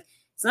just like,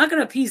 it's not going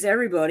to appease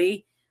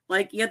everybody.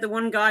 Like, you had the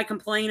one guy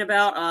complain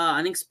about,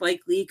 I think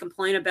Spike Lee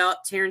complained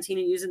about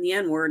Tarantino using the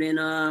N-word in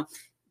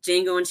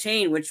Django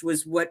Unchained, which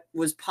was what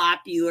was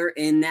popular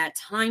in that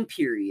time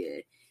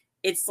period.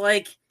 It's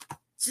like,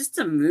 just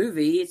a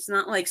movie. It's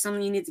not like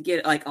something you need to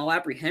get like all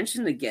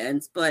apprehension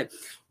against. But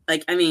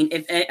like, I mean,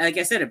 if like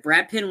I said, if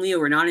Brad Pitt and Leo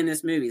were not in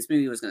this movie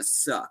was going to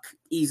suck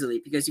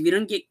easily, because if you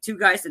don't get two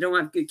guys that don't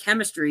have good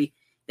chemistry,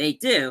 they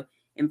do.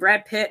 And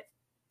Brad Pitt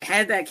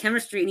had that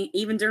chemistry, and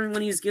even during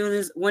when he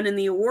was winning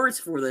the awards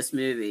for this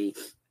movie,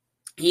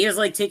 he was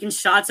like taking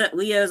shots at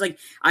Leo. Like,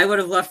 I would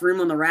have left room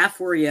on the raft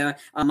for you.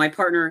 My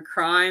partner in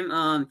crime,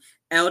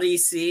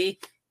 LDC.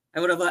 I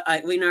would have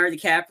let Leonardo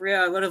DiCaprio.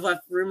 I would have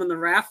left room on the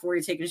raft for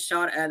you, taking a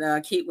shot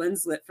at Kate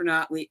Winslet for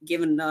not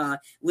giving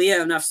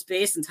Leo enough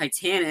space in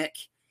Titanic.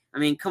 I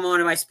mean, come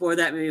on, if I spoiled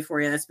that movie for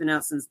you, that's been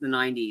out since the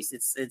 90s.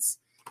 It's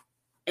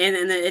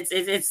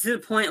to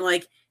the point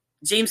like,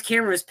 James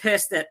Cameron was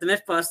pissed that the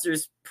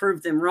Mythbusters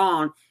proved them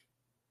wrong.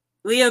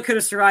 Leo could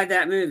have survived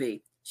that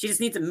movie. She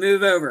just needs to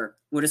move over.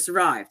 Would have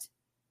survived.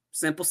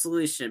 Simple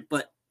solution.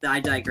 But I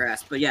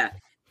digress. But yeah,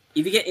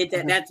 if you get it,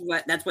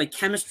 that's why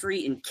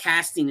chemistry and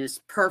casting is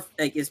perfect.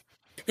 Like, is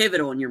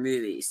pivotal in your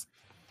movies.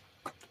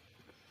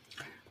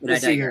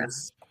 Let's see here.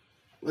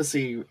 Let's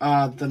see.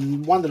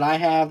 The one that I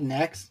have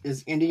next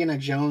is Indiana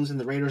Jones and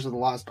the Raiders of the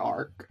Lost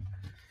Ark,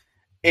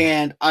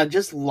 and I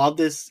just love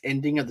this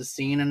ending of the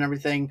scene and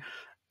everything.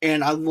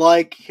 And I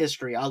like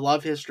history. I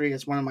love history.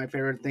 It's one of my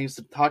favorite things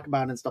to talk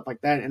about and stuff like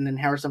that. And then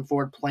Harrison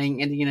Ford playing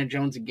Indiana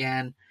Jones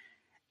again.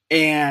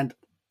 And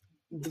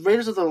the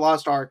Raiders of the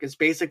Lost Ark is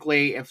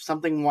basically if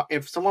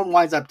someone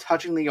winds up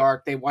touching the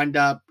Ark, they wind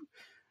up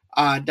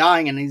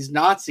dying. And these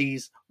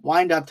Nazis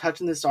wind up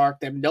touching this Ark.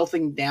 They're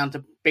melting down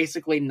to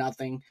basically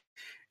nothing.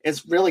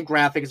 It's really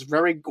graphic. It's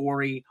very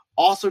gory.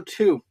 Also,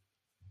 too,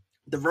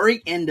 the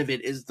very end of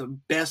it is the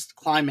best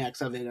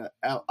climax of it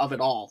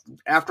all.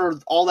 After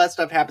all that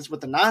stuff happens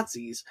with the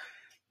Nazis,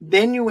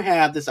 then you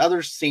have this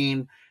other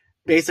scene.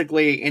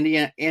 Basically,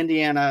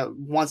 Indiana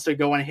wants to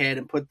go ahead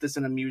and put this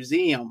in a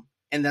museum,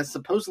 and that's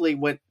supposedly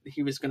what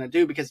he was going to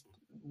do, because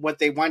what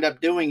they wind up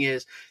doing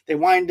is they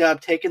wind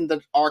up taking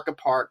the Ark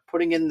apart,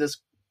 putting in this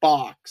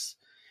box,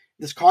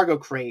 this cargo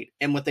crate,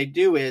 and what they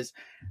do is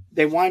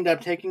they wind up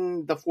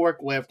taking the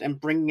forklift and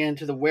bringing it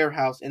into the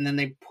warehouse, and then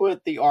they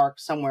put the Ark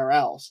somewhere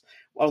else,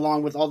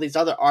 along with all these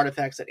other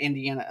artifacts that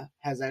Indiana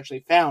has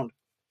actually found.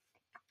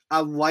 I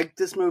like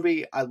this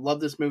movie. I love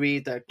this movie.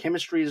 The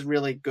chemistry is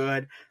really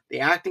good. The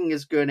acting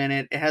is good in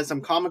it. It has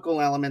some comical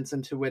elements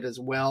into it as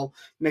well,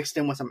 mixed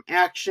in with some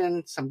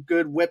action, some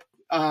good whips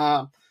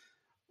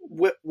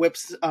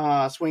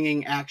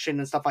swinging action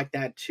and stuff like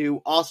that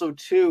too. Also,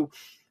 too,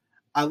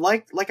 I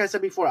like I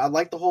said before, I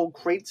like the whole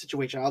crate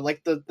situation. I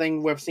like the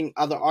thing where I'm seeing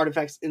other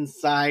artifacts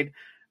inside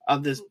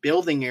of this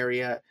building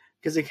area,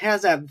 because it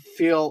has that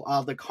feel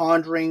of The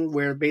Conjuring,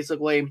 where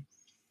basically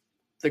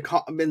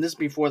and this is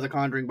before The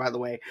Conjuring, by the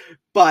way,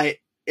 but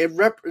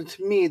to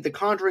me, The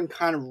Conjuring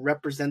kind of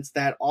represents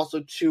that.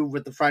 Also, too,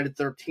 with the Friday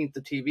the 13th,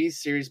 the TV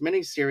series,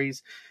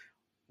 miniseries,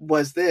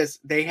 was this.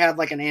 They had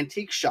like an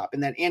antique shop.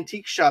 In that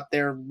antique shop,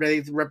 they're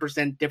ready to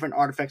represent different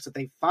artifacts that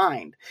they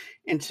find.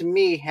 And to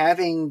me,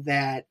 having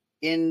that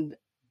in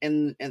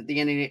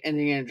the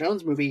Indiana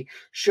Jones movie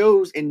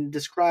shows and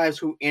describes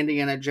who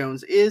Indiana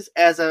Jones is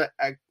as a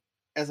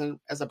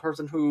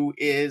person who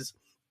is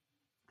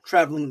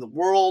traveling the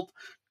world,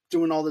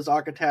 doing all this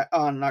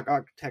not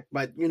architect,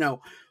 but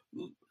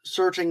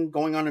searching,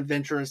 going on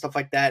adventure and stuff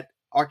like that.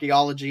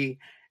 archaeology,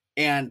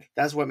 and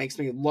that's what makes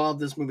me love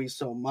this movie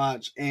so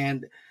much.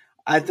 And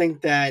I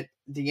think that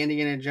the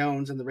Indiana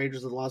Jones and the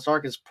Raiders of the Lost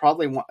Ark is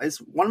probably one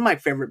of my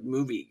favorite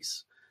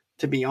movies.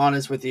 To be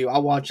honest with you,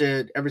 I'll watch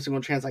it every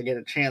single chance I get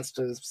a chance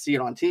to see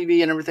it on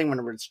TV and everything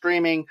whenever it's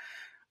streaming.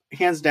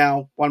 Hands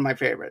down, one of my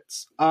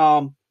favorites.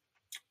 But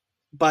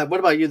what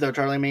about you though,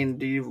 Charlie? I mean,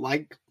 do you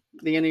like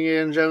the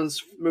Indiana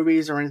Jones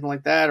movies or anything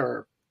like that,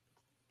 or?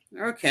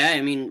 Okay,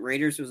 I mean,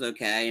 Raiders was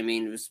okay. I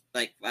mean, it was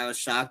like I was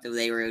shocked that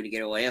they were able to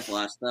get away with a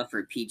lot of stuff for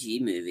a PG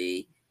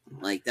movie.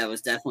 Like that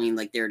was definitely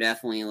like they're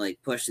definitely like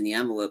pushing the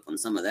envelope on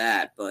some of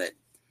that. But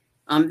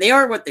they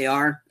are what they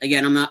are.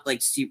 Again, I'm not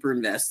like super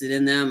invested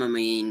in them. I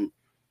mean,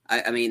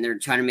 I mean they're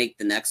trying to make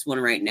the next one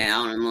right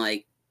now, and I'm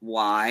like,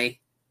 why?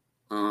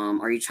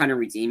 Are you trying to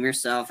redeem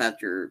yourself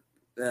after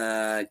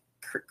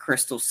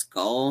Crystal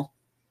Skull?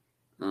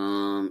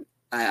 I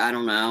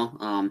don't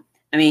know.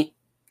 I mean.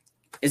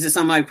 Is it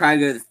something I'd probably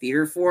go to the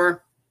theater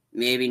for?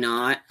 Maybe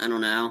not. I don't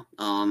know.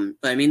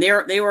 But I mean, they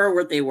were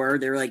what they were.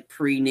 They were like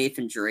pre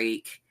Nathan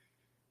Drake.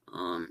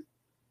 But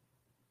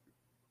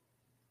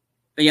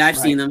yeah, I've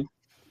seen them.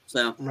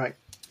 So right.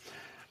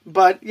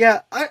 But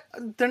yeah,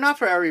 they're not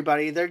for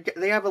everybody.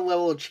 They have a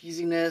level of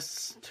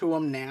cheesiness to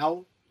them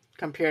now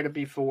compared to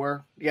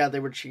before. Yeah, they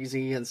were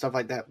cheesy and stuff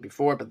like that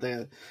before, but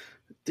the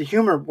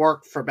humor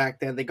worked for back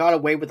then. They got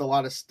away with a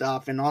lot of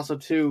stuff, and also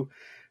too.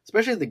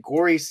 Especially the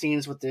gory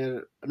scenes with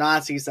the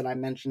Nazis that I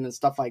mentioned and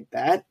stuff like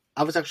that.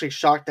 I was actually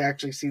shocked to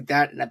actually see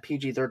that in a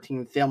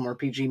PG-13 film or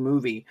PG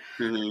movie.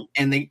 Mm-hmm.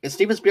 And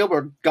Steven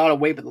Spielberg got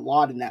away with a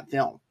lot in that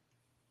film.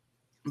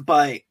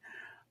 But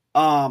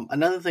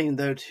another thing,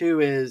 though, too,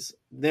 is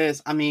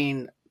this. I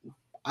mean,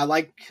 I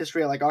like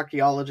history, I like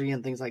archaeology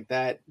and things like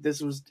that.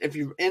 If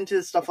you're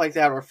into stuff like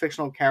that or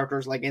fictional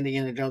characters like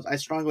Indiana Jones, I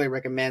strongly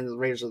recommend The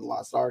Raiders of the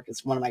Lost Ark.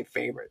 It's one of my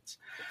favorites.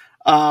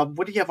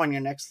 What do you have on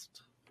your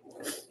next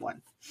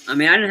one? I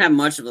mean, I didn't have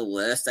much of a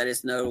list. I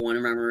just know one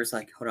remember was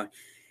like, hold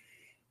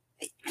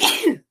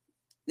on.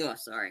 Oh,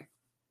 sorry.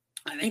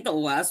 I think the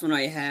last one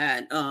I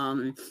had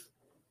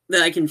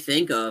that I can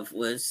think of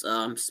was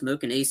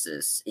Smoking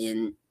Aces.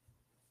 In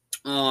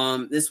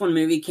this one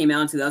movie came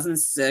out in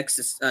 2006.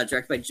 It's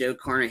directed by Joe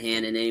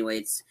Carnahan, and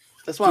anyway,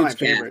 that's one of my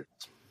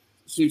favorites.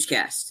 Huge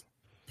cast.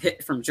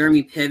 From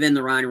Jeremy Piven,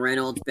 the Ryan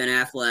Reynolds, Ben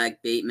Affleck,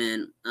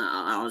 Bateman.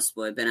 I'll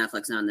spoil. Ben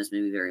Affleck's not in this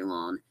movie very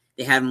long.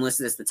 They have him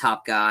listed as the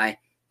top guy.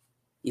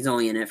 He's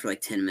only in it for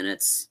like 10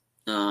 minutes.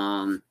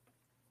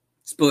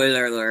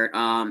 Spoiler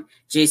alert.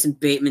 Jason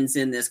Bateman's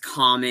in this.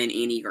 Common,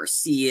 Andy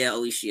Garcia,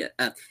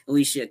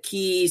 Alicia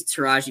Keys,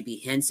 Taraji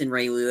P. Henson,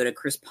 Ray Liotta,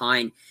 Chris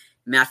Pine,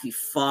 Matthew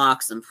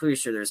Fox. I'm pretty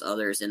sure there's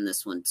others in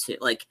this one too.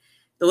 Like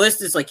the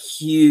list is like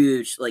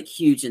huge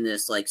in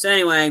this. Like so.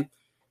 Anyway,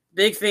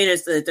 big fan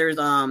is that there's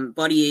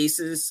Buddy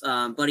Aces,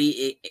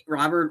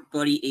 Robert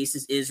Buddy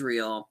Aces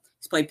Israel.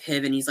 He's played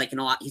Piven. He's like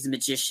he's a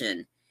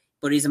magician,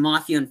 but he's a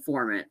mafia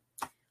informant.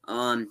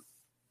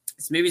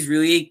 This movie's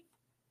really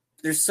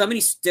there's so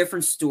many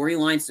different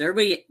storylines. So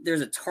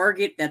there's a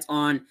target that's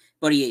on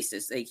Buddy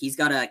Aces. Like he's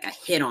got a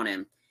hit on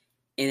him,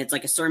 and it's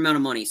like a certain amount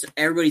of money. So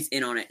everybody's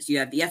in on it. So you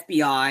have the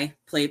FBI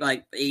played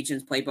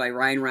by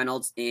Ryan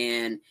Reynolds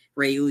and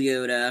Ray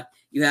Liotta.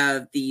 You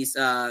have these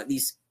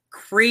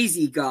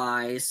crazy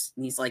guys,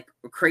 these like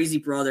crazy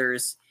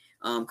brothers.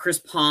 Chris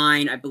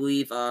Pine, I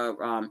believe.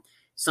 I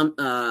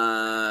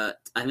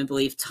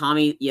believe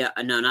Tommy. Yeah,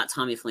 no, not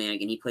Tommy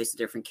Flanagan. He plays a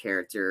different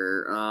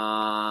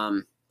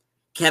character.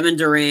 Kevin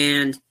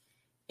Durand,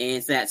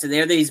 and that. So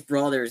they're these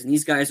brothers, and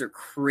these guys are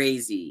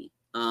crazy.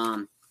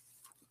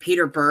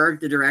 Peter Berg,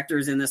 the director,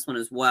 is in this one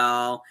as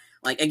well.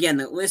 Like again,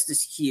 the list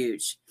is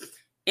huge.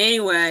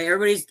 Anyway,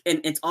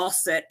 and it's all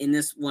set in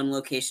this one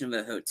location of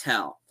a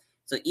hotel.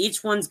 So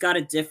each one's got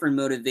a different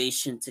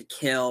motivation to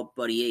kill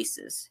Buddy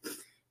Aces.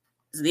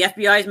 So the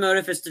FBI's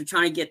motive is to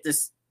try to get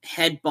this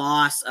head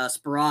boss,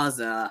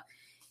 Sparaza,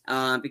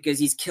 because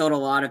he's killed a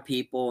lot of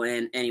people.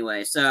 And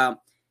anyway, so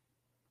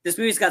this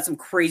movie's got some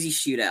crazy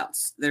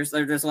shootouts. There's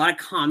a lot of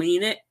comedy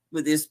in it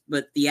with this,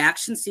 but the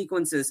action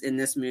sequences in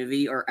this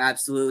movie are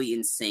absolutely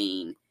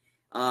insane.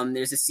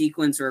 There's a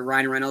sequence where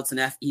Ryan Reynolds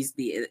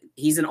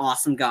he's an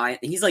awesome guy.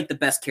 He's like the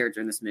best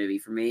character in this movie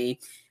for me.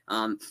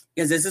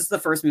 Because this is the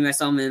first movie I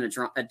saw him in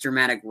a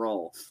dramatic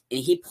role, and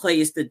he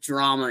plays the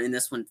drama in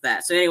this one.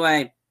 So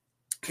anyway,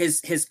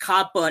 his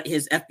cop butt,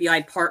 his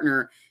FBI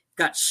partner,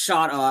 got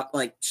shot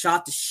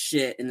to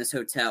shit in this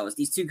hotel.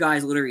 These two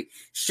guys literally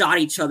shot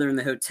each other in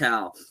the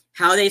hotel.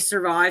 How they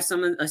survived?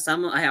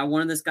 How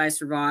one of those guys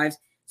survives?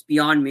 It's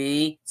beyond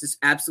me. It's just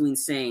absolutely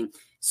insane.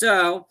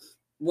 So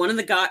one of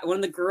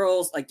the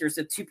girls, like there's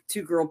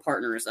two girl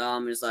partners.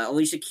 There's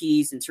Alicia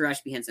Keys and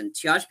Taraji P. Henson.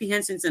 Taraji P.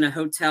 Henson's in a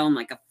hotel in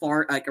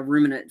a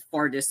room in a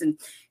far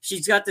distance.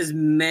 She's got this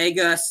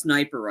mega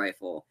sniper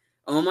rifle.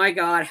 Oh my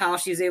God, how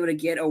she's able to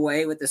get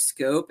away with the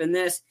scope in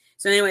this.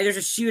 So anyway, there's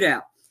a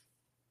shootout.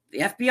 The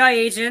FBI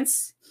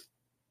agents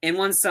on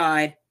one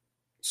side,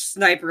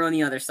 sniper on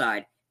the other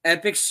side.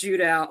 Epic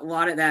shootout, a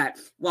lot of that.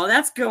 While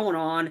that's going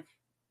on,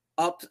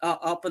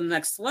 up on the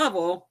next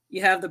level,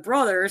 you have the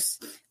brothers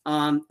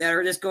that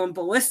are just going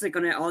ballistic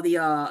on it. All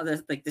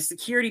the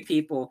security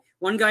people.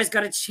 One guy's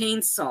got a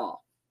chainsaw.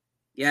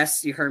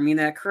 Yes, you heard me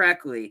that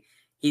correctly.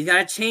 He's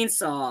got a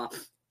chainsaw.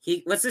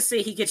 Let's just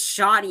say he gets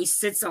shot and he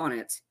sits on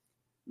it.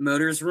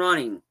 Motor's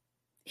running.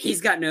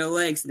 He's got no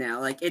legs now.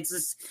 Like, it's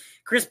just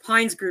Chris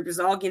Pine's group is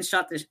all getting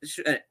shot.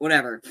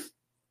 Whatever.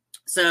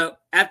 So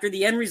after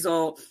the end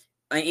result,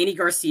 Andy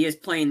Garcia is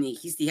playing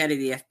he's the head of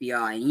the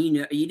FBI,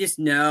 and you just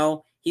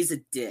know he's a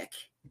dick.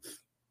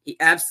 He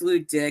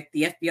absolute dick.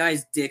 The FBI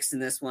is dicks in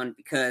this one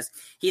because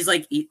he's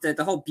like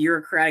the whole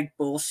bureaucratic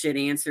bullshit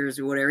answers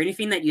or whatever.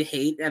 Anything that you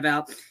hate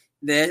about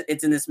this,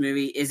 it's in this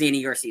movie, is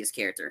Andy Garcia's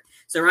character.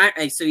 So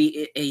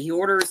he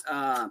orders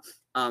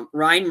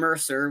Ryan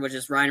Mercer, which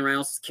is Ryan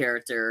Reynolds'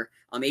 character,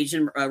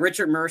 Agent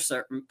Richard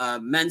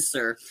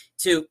Menser,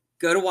 to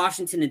go to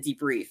Washington and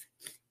debrief.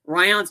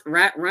 Ryan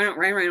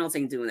Reynolds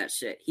ain't doing that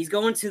shit. He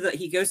goes to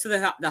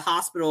the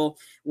hospital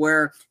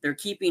where they're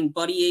keeping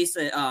Buddy Ace,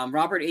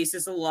 Robert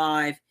Ace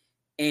alive,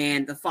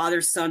 and the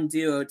father-son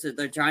duo.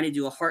 They're trying to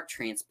do a heart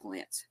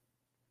transplant.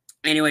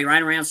 Anyway,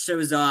 Ryan Reynolds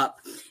shows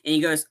up and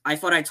he goes, "I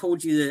thought I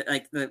told you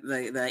that."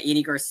 The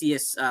Andy Garcia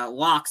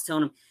locks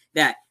telling him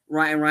that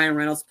Ryan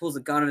Reynolds pulls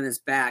a gun on his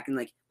back and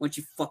like, "Why don't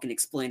you fucking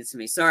explain it to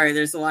me?" Sorry,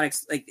 there's a lot of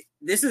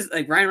this is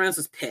like Ryan Reynolds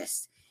was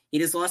pissed. He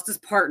just lost his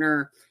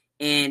partner.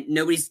 And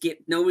nobody's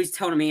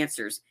telling him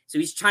answers. So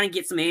he's trying to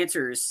get some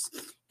answers.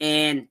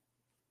 And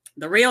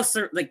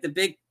the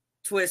big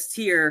twist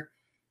here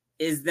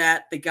is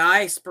that the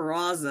guy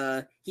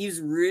Speraza,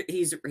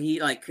 because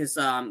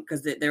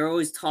there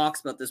always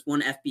talks about this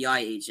one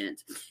FBI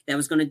agent that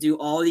was going to do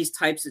all these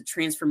types of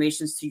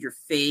transformations to your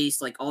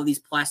face, like all these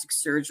plastic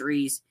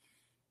surgeries.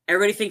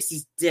 Everybody thinks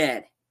he's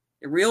dead.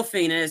 The real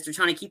thing is they're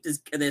trying to keep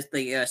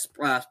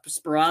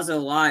Speraza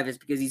alive is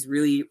because he's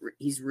really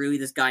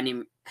this guy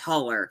named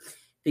Heller,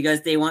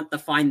 because they want to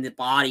find the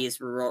bodies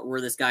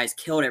where this guy's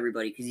killed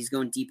everybody because he's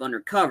going deep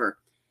undercover.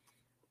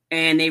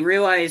 And they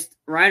realized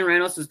Ryan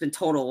Reynolds has been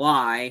told a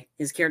lie.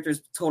 His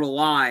character's told a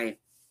lie.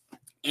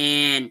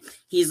 And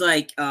he's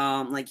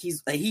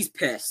he's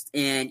pissed.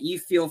 And you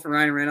feel for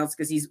Ryan Reynolds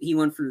because he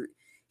went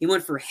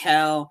for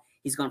hell.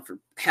 He's gone for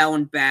hell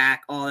and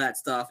back, all that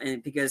stuff.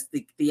 And because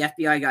the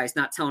FBI guy is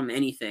not telling him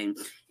anything.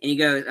 And he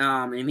goes,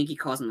 and I think he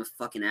calls him a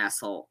fucking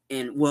asshole.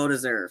 And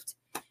well-deserved.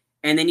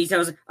 And then he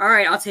tells him, "All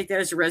right, I'll take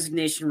that as a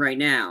resignation right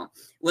now.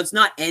 Let's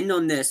not end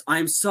on this.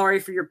 I'm sorry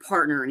for your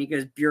partner." And he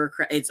goes,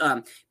 "Bureaucrat. It's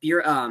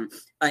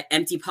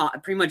empty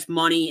pretty much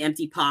money,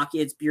 empty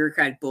pockets,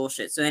 bureaucratic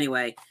bullshit." So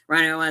anyway,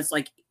 Ryan Reynolds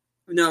like,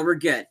 "No, we're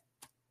good.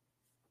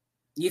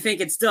 You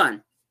think it's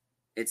done?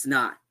 It's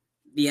not.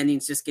 The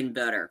ending's just getting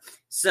better."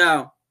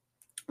 So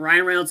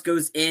Ryan Reynolds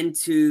goes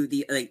into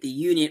the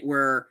unit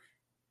where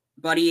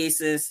Buddy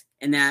Aces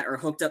and that are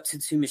hooked up to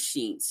two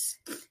machines.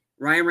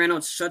 Ryan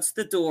Reynolds shuts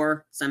the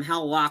door,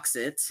 somehow locks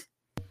it.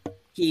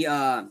 He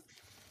and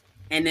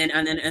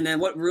then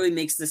what really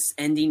makes this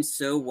ending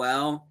so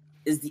well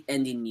is the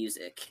ending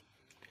music.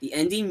 The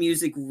ending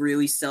music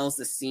really sells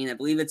the scene. I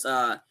believe this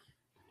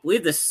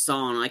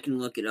song, I can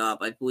look it up.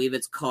 I believe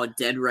it's called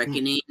Dead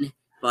Reckoning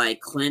by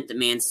Clint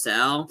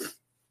Mansell.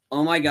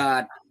 Oh my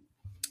god.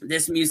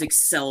 This music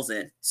sells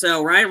it.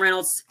 So Ryan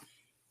Reynolds,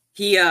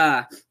 he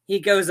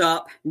goes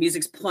up,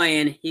 music's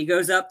playing. He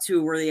goes up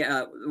to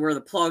where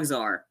the plugs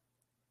are.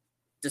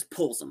 Just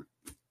pulls them.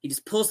 He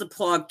just pulls the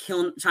plug,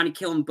 trying to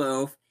kill them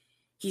both.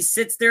 He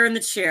sits there in the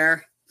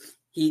chair.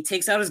 He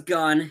takes out his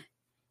gun.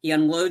 He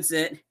unloads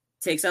it.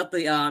 Takes out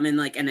the and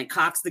then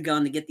cocks the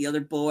gun to get the other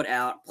bullet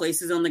out.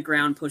 Places it on the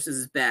ground. Pushes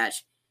his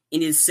badge,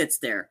 and he just sits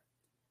there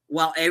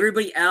while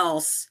everybody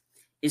else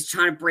is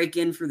trying to break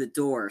in through the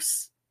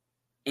doors.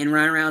 And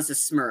Ryan Reynolds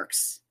just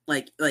smirks,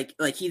 like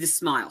he just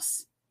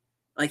smiles,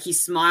 like he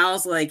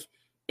smiles like.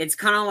 It's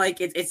kind of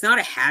like it's not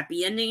a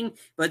happy ending,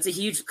 but it's a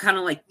huge kind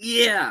of like,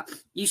 yeah,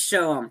 you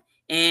show them,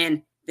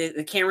 and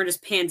the camera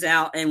just pans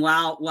out, and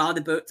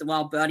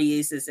while Buddy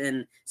Aces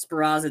and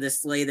Speraza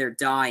just lay there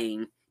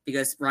dying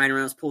because Ryan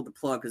Reynolds pulled the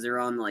plug because they're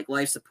on like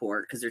life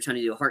support because they're trying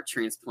to do a heart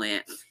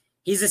transplant.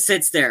 He just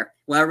sits there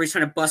while everybody's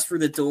trying to bust through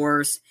the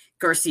doors.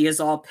 Garcia's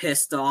all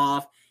pissed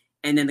off,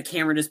 and then the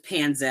camera just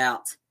pans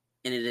out,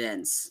 and it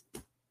ends.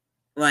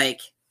 Like.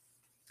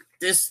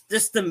 This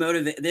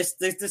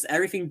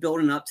everything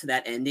building up to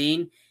that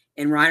ending,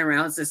 and Ryan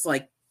Reynolds just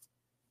like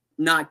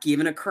not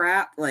giving a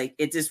crap. Like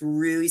it just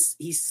really,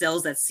 he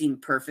sells that scene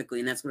perfectly,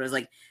 and that's what I was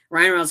like.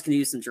 Ryan Reynolds can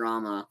do some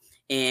drama,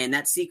 and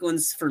that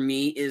sequence for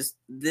me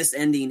this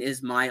ending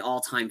is my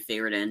all-time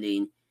favorite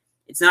ending.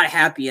 It's not a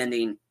happy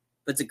ending,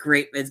 but it's a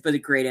great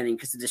ending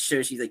because it just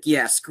shows you like,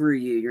 yeah, screw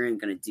you, you ain't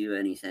gonna do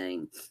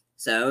anything.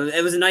 So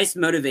it was a nice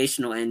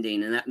motivational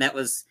ending, and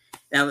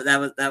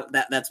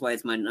that's why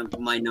it's my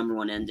number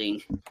one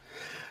ending.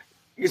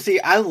 You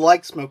see, I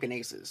like Smoking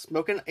Aces.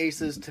 Smoking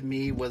Aces to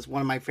me was one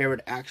of my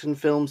favorite action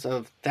films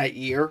of that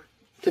year,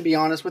 to be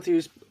honest with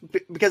you.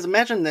 Because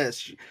imagine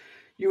this.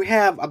 You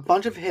have a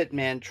bunch of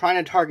hitmen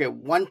trying to target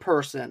one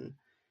person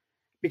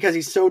because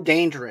he's so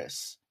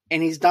dangerous.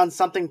 and he's done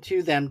something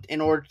to them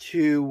in order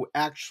to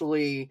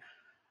actually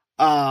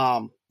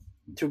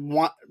to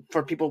want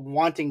for people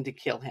wanting to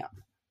kill him.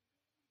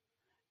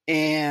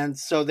 And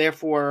so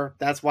therefore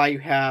that's why you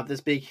have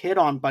this big hit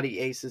on Buddy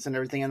Aces and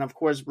everything. And of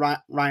course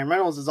Ryan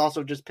Reynolds is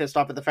also just pissed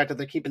off at the fact that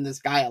they're keeping this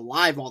guy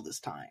alive all this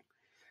time.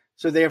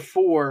 So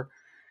therefore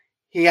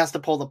he has to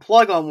pull the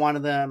plug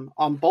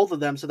on both of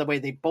them, so that way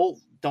they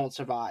both don't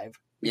survive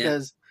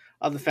because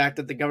of the fact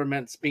that the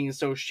government's being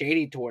so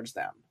shady towards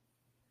them.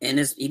 And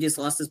he just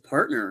lost his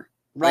partner.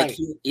 Right. Like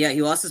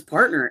he lost his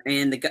partner,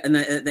 and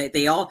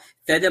they all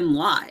fed them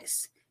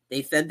lies.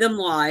 They fed them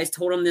lies,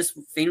 told them this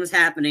thing was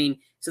happening.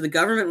 So the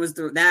government was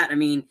that. I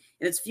mean,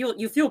 and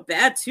you feel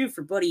bad too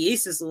for Buddy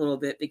Aces a little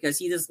bit, because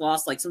he just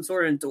lost like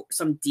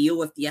some deal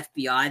with the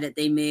FBI that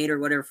they made or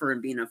whatever for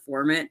him being an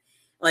informant.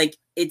 Like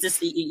it just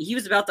he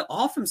was about to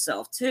off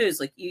himself too. It's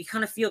like you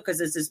kind of feel, because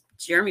it's this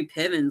Jeremy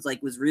Pivens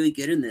like was really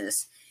good in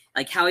this,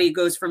 like how he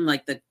goes from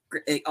like the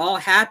all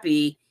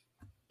happy.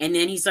 And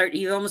then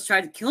he almost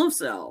tried to kill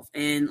himself,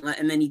 and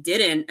then he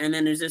didn't. And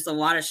then there's just a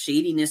lot of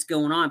shadiness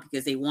going on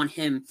because they want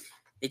him.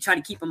 They try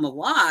to keep him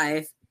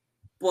alive,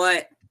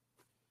 but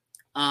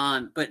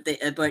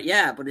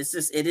it's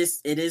just it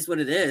is what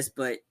it is.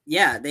 But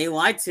yeah, they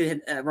lied to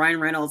Ryan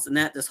Reynolds and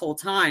that this whole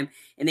time,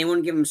 and they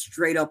wouldn't give him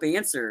straight up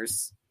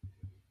answers.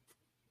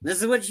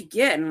 This is what you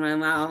get, and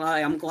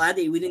I'm glad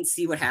that we didn't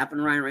see what happened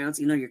to Ryan Reynolds.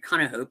 You know, you're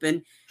kind of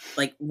hoping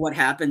like what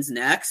happens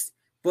next,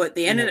 but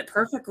they ended it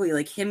perfectly.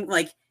 Like him,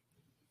 like.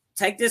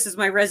 Take this as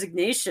my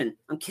resignation.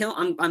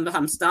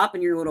 I'm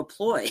stopping your little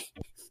ploy.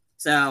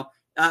 So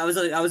it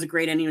was a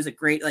great ending. It was a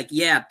great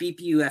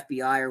beep you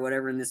FBI or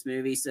whatever in this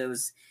movie. So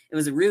it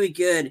was a really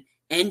good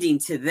ending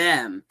to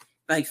them,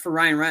 like for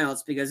Ryan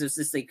Reynolds, because it was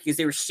just like because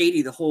they were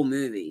shady the whole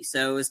movie.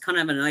 So it was kind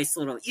of a nice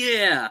little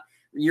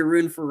you're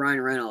rooting for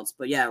Ryan Reynolds.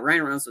 But yeah,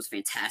 Ryan Reynolds was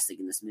fantastic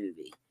in this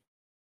movie.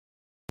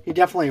 He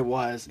definitely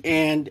was.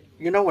 And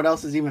you know what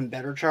else is even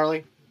better,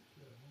 Charlie?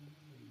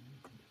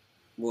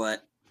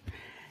 What?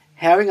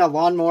 Having a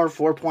lawnmower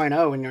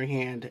 4.0 in your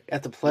hand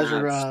at the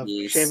pleasure of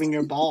shaving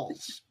your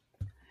balls.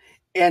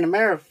 And a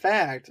matter of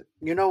fact,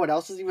 you know what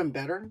else is even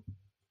better?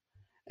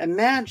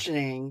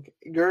 Imagining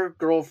your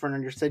girlfriend or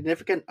your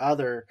significant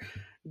other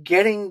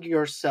getting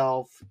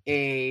yourself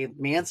a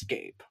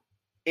Manscaped.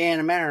 And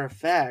a matter of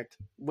fact,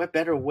 what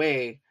better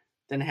way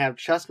than have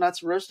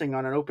chestnuts roasting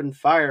on an open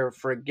fire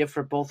for a gift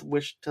for both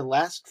wish to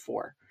last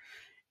for?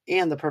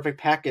 And the perfect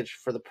package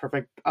for the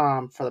perfect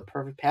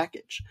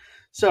package.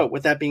 So,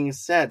 with that being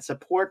said,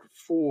 support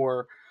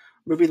for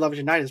Movie Lovers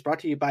Unite is brought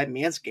to you by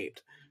Manscaped,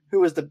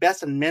 who is the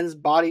best in men's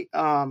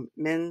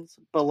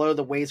below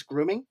the waist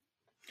grooming.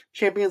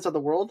 Champions of the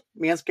world,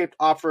 Manscaped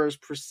offers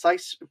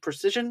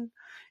precision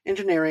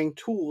engineering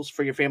tools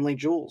for your family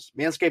jewels.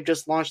 Manscaped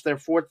just launched their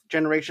 4th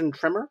generation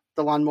trimmer,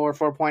 the Lawnmower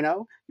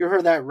 4.0. You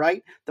heard that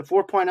right. The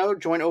 4.0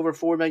 joined over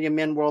 4 million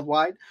men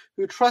worldwide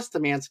who trust the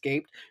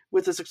Manscaped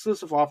with this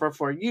exclusive offer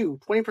for you,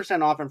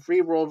 20% off and free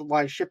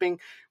worldwide shipping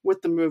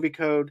with the movie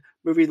code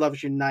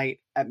MovieLoversUnite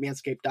at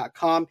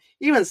manscaped.com.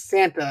 Even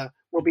Santa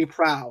will be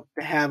proud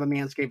to have a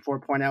Manscaped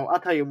 4.0. I'll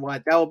tell you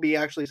what, that will be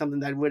actually something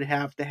that would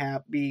have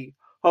to be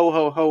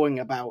ho-ho-hoing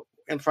about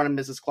in front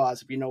of Mrs.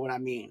 Claus, if you know what I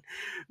mean.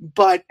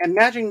 But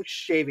imagine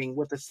shaving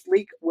with a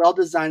sleek,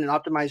 well-designed and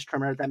optimized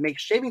trimmer that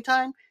makes shaving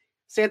time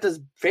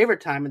Santa's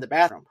favorite time in the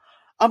bathroom.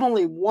 I'm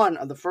only one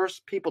of the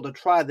first people to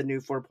try the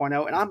new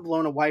 4.0, and I'm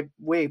blown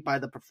away by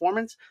the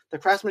performance, the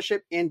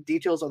craftsmanship, and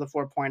details of the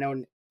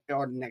 4.0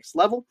 are the next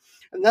level.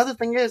 Another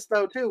thing is,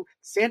 though, too,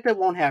 Santa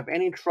won't have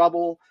any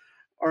trouble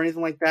or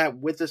anything like that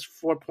with this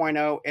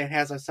 4.0. It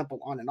has a simple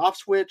on and off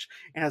switch.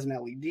 It has an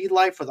LED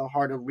light for the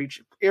hard to reach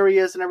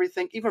areas and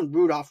everything. Even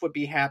Rudolph would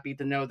be happy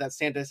to know that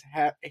Santa's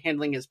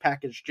handling his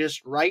package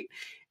just right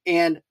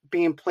and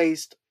being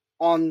placed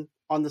on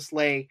the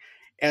sleigh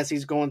as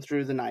he's going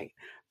through the night.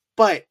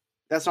 But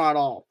that's not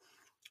all.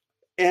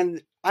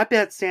 And I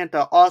bet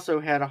Santa also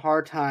had a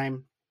hard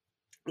time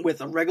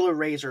with a regular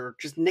razor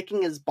just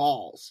nicking his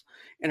balls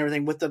and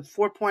everything. With the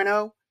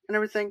 4.0 and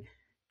everything,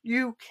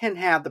 you can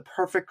have the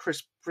perfect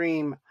crisp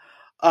cream.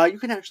 You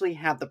can actually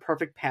have the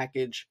perfect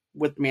package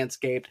with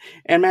Manscaped.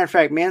 And matter of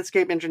fact,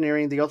 Manscaped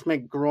engineering the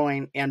ultimate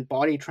groin and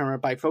body trimmer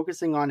by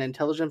focusing on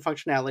intelligent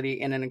functionality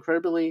and an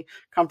incredibly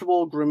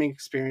comfortable grooming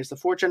experience. The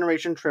 4th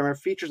generation trimmer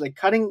features a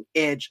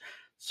cutting-edge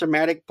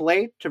ceramic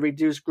blade to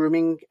reduce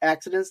grooming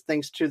accidents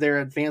thanks to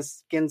their advanced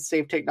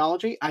skin-safe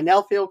technology. I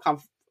now feel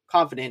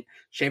confident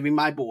shaving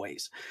my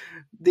boys.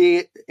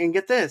 And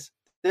get this.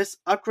 This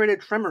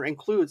upgraded trimmer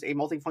includes a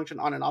multifunction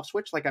on and off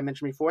switch, like I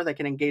mentioned before, that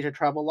can engage a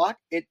travel lock.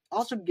 It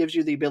also gives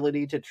you the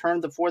ability to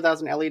turn the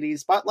 4,000 LED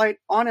spotlight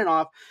on and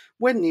off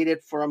when needed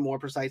for a more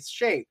precise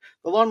shave.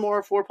 The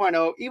Lawnmower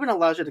 4.0 even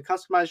allows you to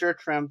customize your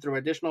trim through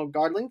additional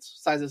guard lengths,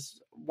 sizes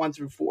 1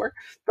 through 4.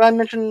 But I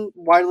mentioned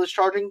wireless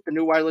charging. The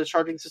new wireless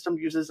charging system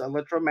uses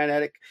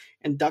electromagnetic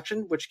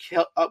induction, which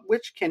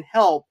can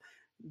help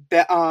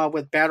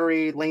with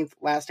battery length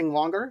lasting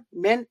longer.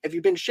 Men, if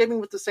you've been shaving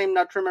with the same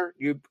nut trimmer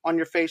you on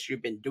your face,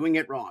 you've been doing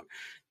it wrong.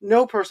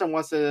 No person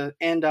wants to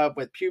end up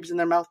with pubes in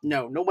their mouth.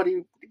 No,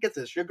 nobody gets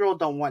this. Your girl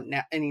don't want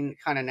any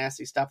kind of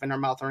nasty stuff in her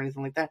mouth or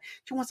anything like that.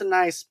 She wants a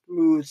nice,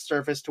 smooth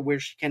surface to where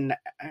she can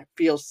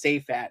feel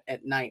safe at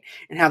night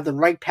and have the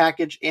right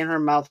package in her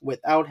mouth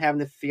without having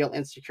to feel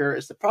insecure.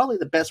 Is probably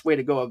the best way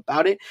to go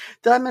about it.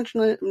 Did I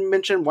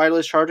mention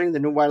wireless charging? The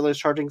new wireless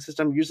charging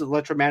system uses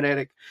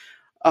electromagnetic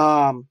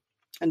um,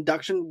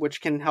 induction, which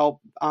can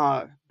help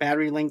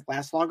battery length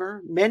last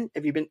longer. Men,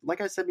 if you've been, like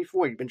I said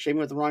before, you've been shaving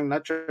with the wrong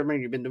nut trimmer,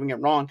 you've been doing it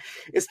wrong.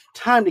 It's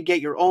time to get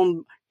your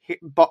own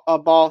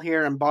ball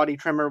hair and body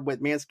trimmer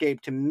with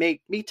Manscaped to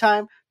make me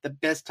time the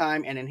best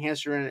time and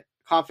enhance your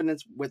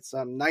confidence with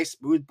some nice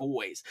smooth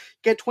boys.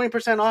 Get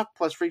 20% off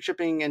plus free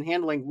shipping and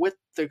handling with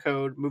the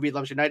code Movie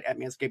Loves Unite at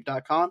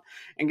manscaped.com.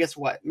 And guess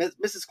what?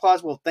 Mrs.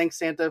 Claus will thank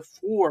Santa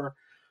for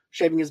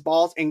shaving his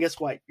balls, and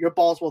guess what? Your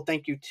balls will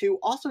thank you too.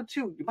 Also,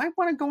 too, you might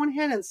want to go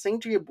ahead and sing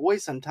to your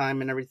boys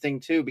sometime and everything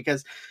too,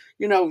 because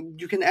you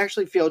can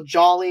actually feel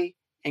jolly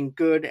and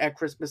good at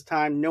Christmas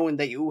time knowing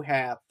that you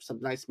have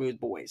some nice smooth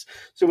boys.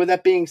 So with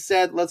that being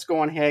said, let's go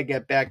on ahead and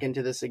get back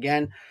into this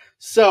again.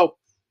 So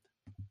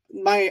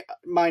my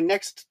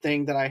next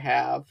thing that I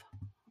have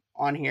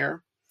on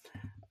here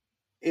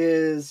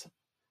is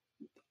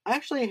I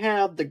actually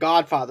have The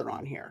Godfather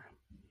on here.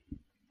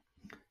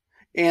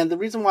 And the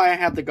reason why I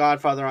have The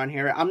Godfather on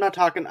here,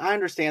 I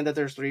understand that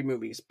there's 3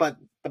 movies, but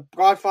The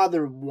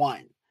Godfather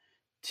 1,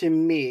 to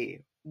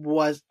me,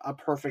 was a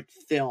perfect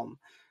film.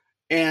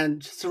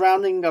 And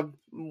surrounding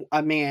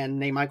a man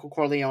named Michael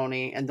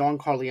Corleone and Don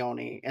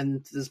Corleone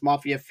and this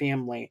mafia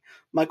family,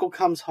 Michael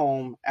comes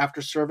home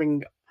after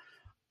serving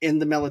in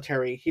the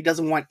military. He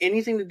doesn't want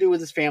anything to do with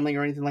his family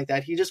or anything like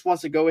that. He just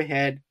wants to go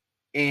ahead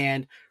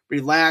and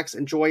relax,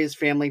 enjoy his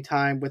family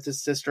time with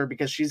his sister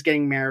because she's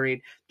getting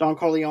married. Don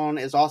Corleone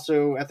is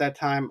also at that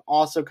time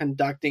also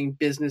conducting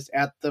business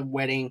at the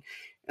wedding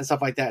and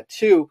stuff like that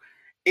too.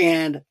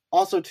 And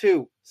also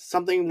too,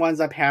 something winds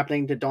up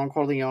happening to Don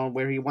Corleone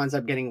where he winds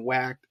up getting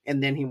whacked,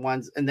 and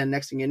then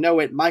next thing you know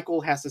it, Michael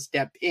has to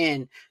step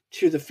in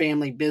to the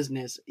family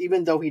business,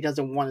 even though he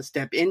doesn't want to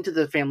step into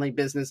the family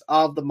business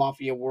of the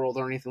mafia world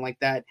or anything like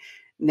that.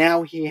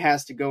 Now he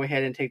has to go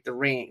ahead and take the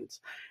reins.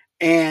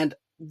 And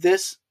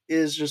this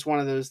is just one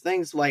of those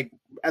things, like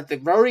at the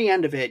very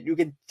end of it, you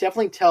could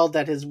definitely tell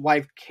that his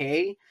wife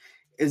Kay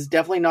is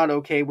definitely not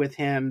okay with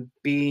him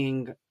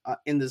being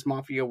in this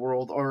mafia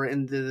world or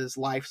in this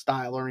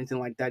lifestyle or anything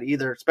like that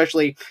either.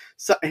 Especially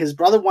his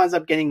brother winds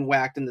up getting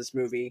whacked in this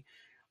movie.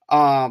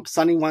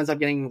 Sonny winds up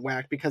getting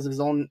whacked because of his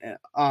own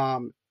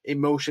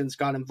emotions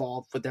got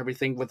involved with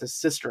everything with his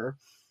sister.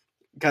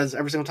 Because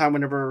every single time,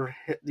 whenever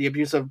the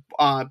abusive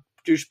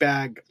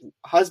douchebag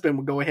husband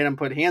would go ahead and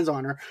put hands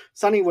on her,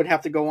 Sonny would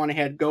have to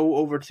go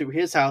over to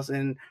his house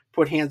and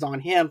put hands on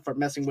him for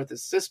messing with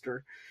his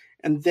sister.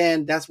 And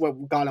then that's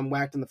what got him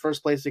whacked in the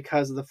first place,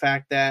 because of the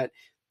fact that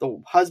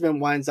the husband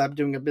winds up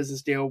doing a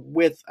business deal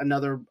with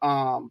another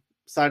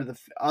side of the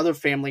other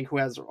family who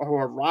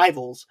are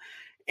rivals.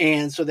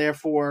 And so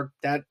therefore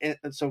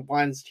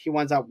he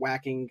winds up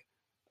whacking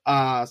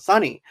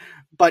Sonny.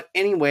 But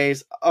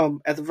anyways,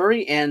 at the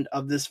very end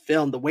of this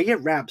film, the way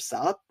it wraps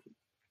up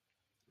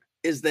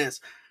is this.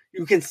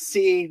 You can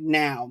see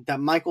now that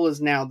Michael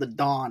is now the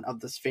Don of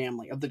this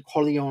family, of the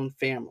Corleone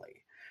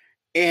family.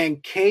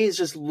 And Kay is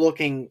just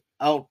looking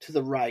out to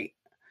the right.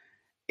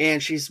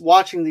 And she's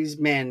watching these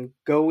men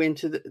go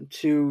into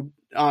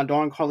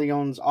Don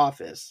Corleone's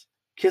office,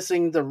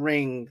 kissing the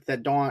ring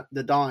that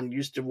the Don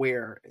used to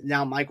wear.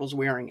 Now Michael's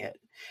wearing it.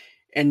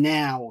 And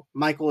now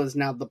Michael is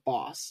now the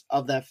boss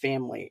of that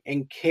family.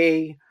 And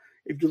Kay,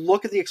 if you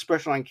look at the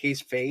expression on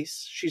Kay's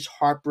face, she's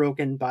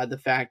heartbroken by the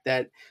fact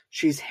that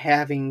she's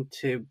having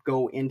to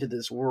go into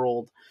this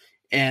world.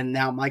 And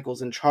now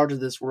Michael's in charge of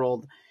this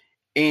world.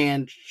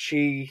 And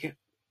she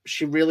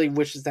really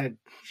wishes that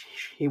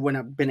he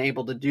wouldn't have been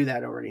able to do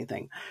that or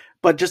anything.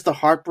 But just the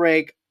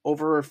heartbreak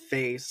over her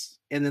face.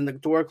 And then the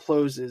door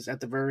closes at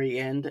the very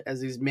end as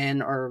these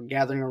men are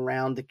gathering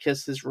around to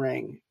kiss his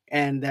ring.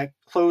 And that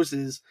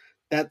closes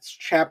that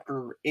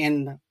chapter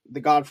in the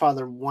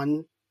Godfather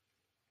 1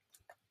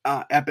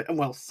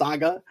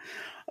 saga.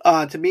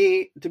 To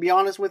be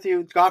honest with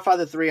you,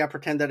 Godfather 3, I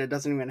pretend that it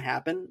doesn't even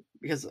happen,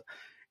 because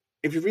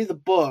if you read the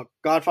book,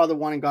 Godfather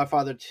 1 and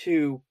Godfather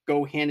 2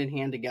 go hand in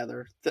hand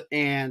together.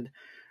 And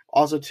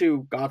also,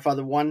 too,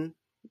 Godfather 1,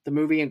 the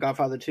movie, and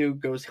Godfather 2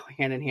 goes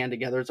hand in hand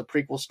together. It's a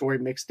prequel story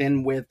mixed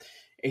in with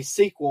a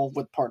sequel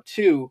with part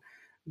 2.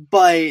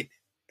 But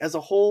as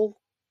a whole,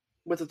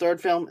 with the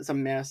third film, it's a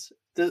mess.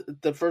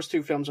 The first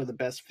 2 films are the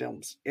best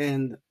films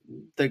in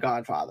The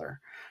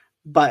Godfather.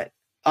 But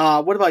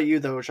what about you,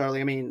 though,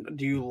 Charlie? I mean,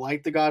 do you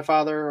like The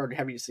Godfather, or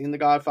have you seen The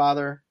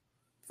Godfather?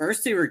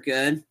 First 2 were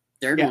good.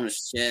 Third one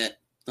was shit.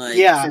 Like,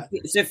 yeah.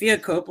 Sofia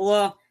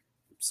Coppola,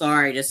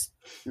 sorry, just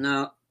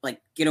no,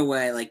 like, get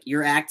away. Like,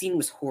 your acting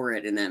was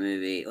horrid in that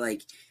movie.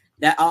 Like,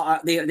 that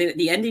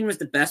the ending was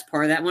the best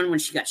part of that one, when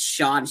she got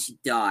shot and she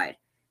died.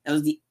 That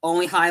was the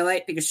only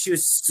highlight because she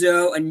was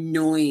so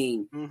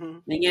annoying. Mm-hmm.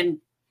 And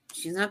again,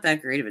 she's not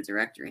that great of a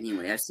director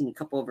anyway. I've seen a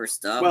couple of her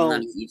stuff. Well,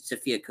 I'm not a huge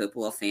Sofia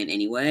Coppola fan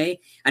anyway.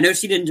 I know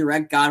she didn't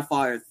direct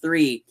Godfather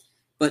 3,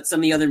 but some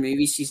of the other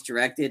movies she's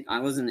directed, I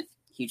wasn't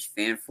a huge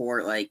fan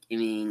for. Like, I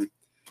mean,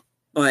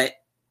 but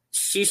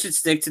she should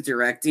stick to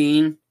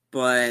directing.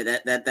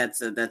 But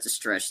that's a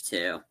stretch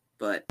too.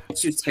 But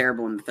she was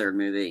terrible in the third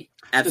movie.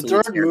 Absolutely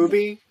the third terrible.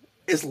 movie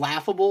is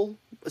laughable,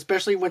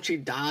 especially when she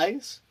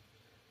dies,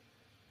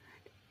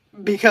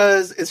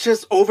 because it's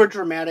just over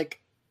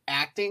dramatic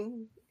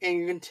acting, and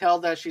you can tell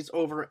that she's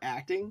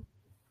overacting.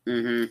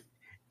 Mm-hmm.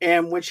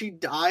 And when she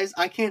dies,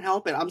 I can't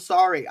help it. I'm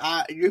sorry.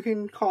 You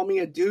can call me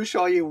a douche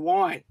all you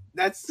want.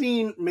 That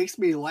scene makes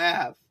me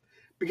laugh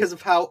because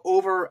of how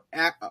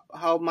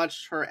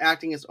much her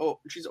acting is.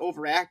 She's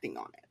overacting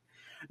on it.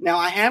 Now,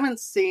 I haven't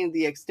seen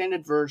the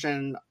extended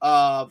version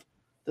of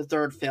the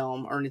third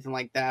film or anything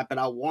like that, but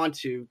I want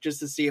to,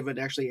 just to see if it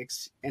actually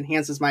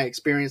enhances my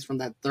experience from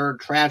that third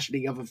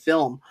tragedy of a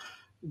film.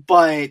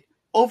 But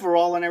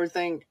overall and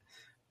everything,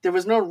 there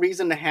was no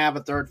reason to have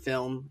a third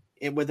film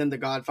within the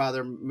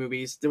Godfather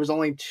movies. There was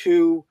only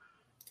 2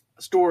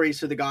 stories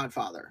to the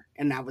Godfather,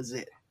 and that was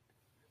it.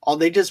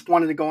 They just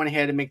wanted to go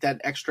ahead and make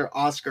that extra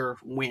Oscar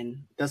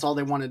win. That's all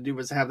they wanted to do,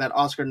 was have that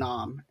Oscar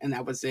nom, and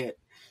that was it,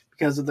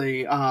 because of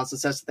the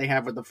success that they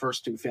have with the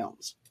first 2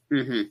 films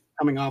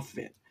coming off of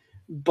it.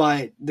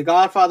 But The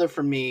Godfather,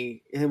 for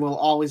me, it will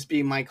always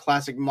be my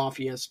classic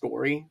mafia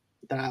story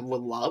that I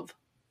would love,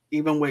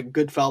 even with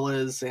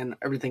Goodfellas and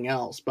everything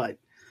else. But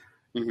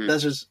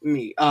that's just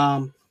me.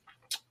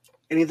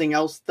 Anything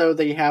else, though,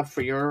 that you have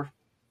for your...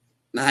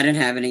 I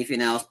didn't have anything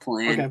else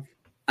planned. Okay.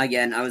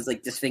 Again, I was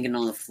like just thinking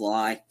on the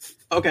fly.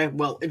 Okay,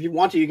 well, if you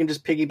want to, you can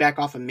just piggyback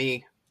off of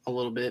me a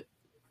little bit.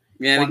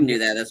 Yeah, we can do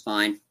that. That's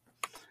fine.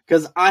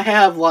 Because I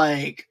have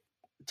I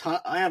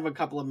have a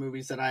couple of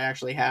movies that I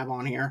actually have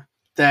on here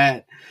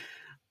that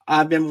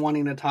I've been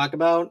wanting to talk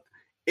about.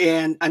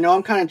 And I know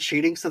I'm kind of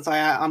cheating since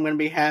I'm going to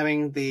be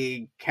having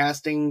the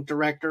casting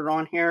director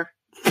on here,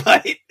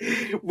 but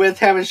with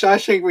having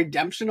Shawshank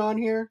Redemption on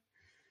here.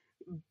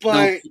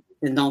 But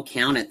don't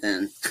count it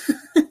then.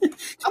 I'm going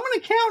to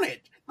count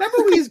it. That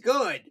movie is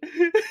good.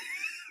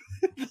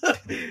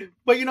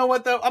 But you know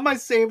what, though? I might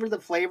savor the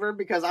flavor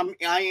because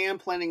I am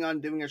planning on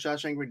doing a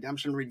Shawshank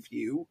Redemption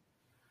review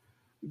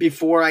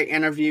before I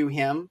interview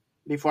him,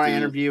 before I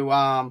interview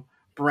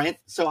Brent.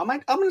 So I'm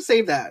going to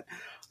save that.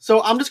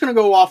 So I'm just going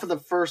to go off of the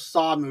first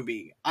Saw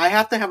movie. I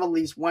have to have at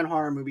least one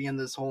horror movie in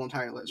this whole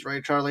entire list,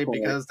 right, Charlie? Cool.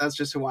 Because that's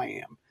just who I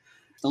am.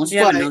 Don't you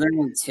have another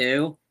one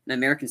too? The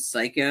American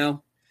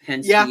Psycho.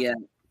 Hence yeah.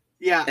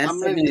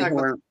 That's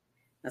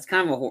that's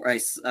kind of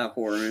a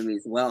horror movie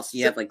as well. So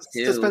you have like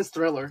 2 suspense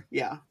thriller.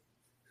 Yeah.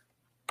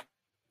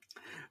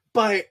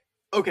 But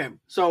okay,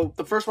 so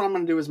the first one I'm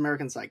going to do is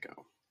American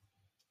Psycho,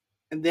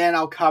 and then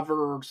I'll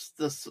cover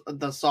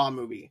the Saw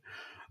movie.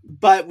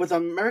 But with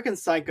American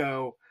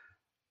Psycho,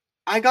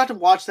 I got to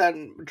watch that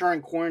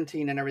during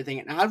quarantine and everything,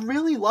 and I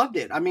really loved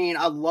it. I mean,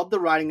 I love the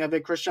writing of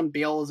it. Christian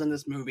Bale is in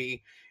this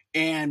movie,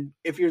 and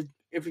if you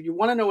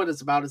want to know what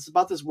it's about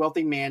this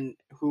wealthy man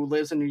who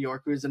lives in New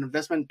York, who's an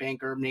investment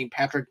banker named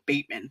Patrick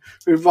Bateman,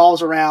 who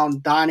revolves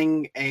around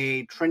dining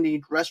at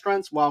trendy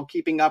restaurants while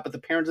keeping up with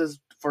appearances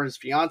for his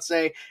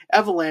fiancée,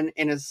 Evelyn,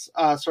 and his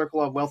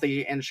circle of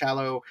wealthy and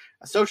shallow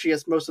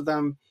associates. Most of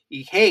them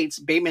he hates.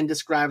 Bateman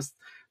describes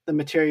the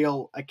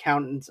material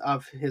accountants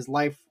of his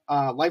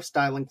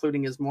lifestyle,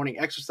 including his morning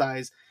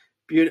exercise,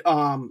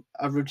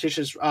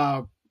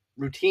 a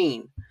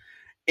routine.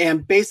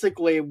 And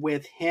basically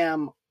with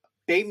him,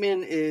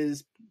 Bateman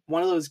is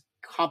one of those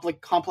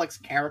complex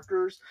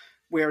characters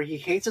where he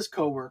hates his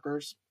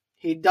coworkers.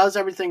 He does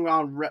everything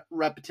on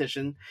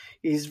repetition.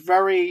 He's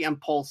very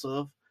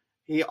impulsive.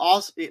 He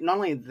also, not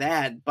only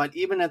that, but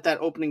even at that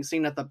opening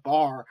scene at the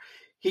bar,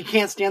 he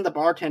can't stand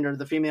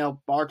the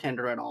female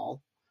bartender at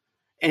all.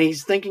 And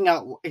he's thinking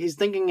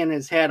in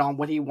his head on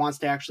what he wants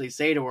to actually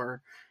say to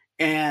her.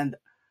 And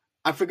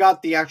I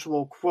forgot the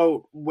actual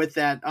quote with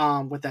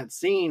that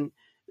scene,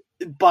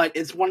 but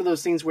it's one of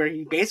those scenes where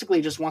he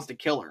basically just wants to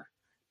kill her,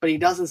 but he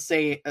doesn't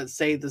say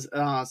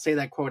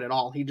that quote at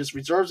all. He just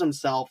reserves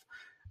himself.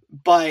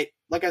 But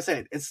like I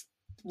said,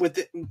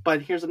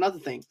 but here's another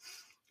thing.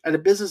 At a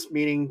business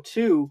meeting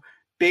too,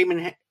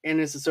 Bateman and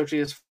his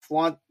associates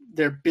flaunt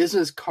their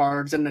business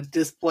cards and a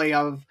display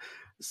of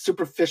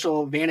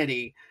superficial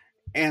vanity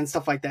and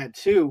stuff like that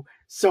too.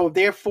 So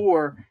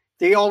therefore,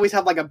 they always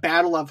have like a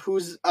battle of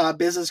whose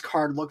business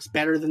card looks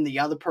better than the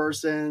other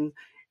person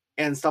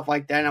and stuff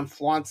like that, and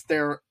flaunts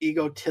their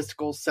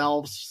egotistical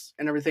selves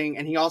and everything.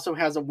 And he also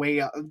has a way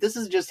of, this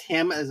is just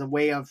him as a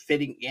way of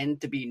fitting in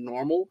to be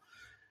normal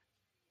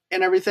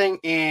and everything.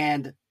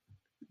 And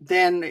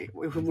then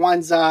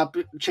winds up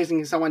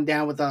chasing someone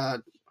down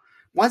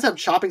winds up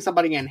chopping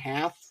somebody in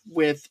half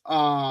with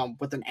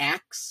an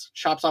axe,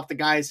 chops off the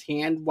guy's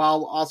hand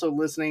while also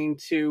listening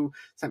to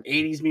some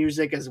 80s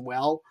music as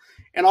well.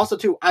 And also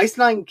too, Ice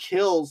Nine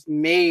Kills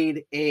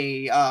made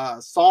a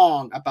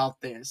song about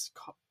this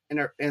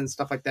and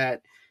stuff like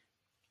that.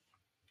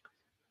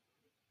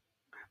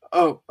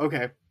 Oh,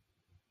 okay.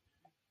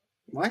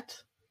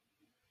 What?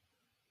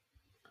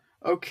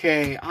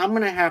 Okay, I'm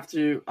gonna have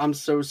to. I'm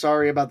so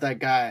sorry about that,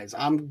 guys.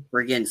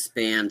 We're getting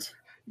spammed.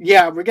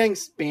 Yeah, we're getting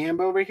spam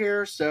over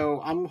here.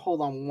 So I'm.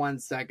 Hold on one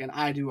second.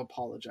 I do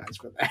apologize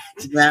for that.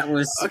 That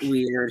was Okay.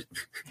 weird.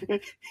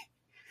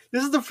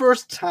 This is the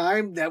first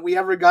time that we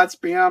ever got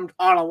spammed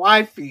on a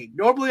live feed.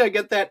 Normally, I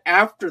get that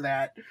after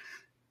that.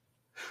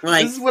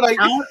 Like, This is what I.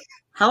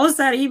 how is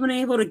that even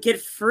able to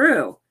get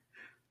through?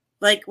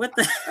 Like, what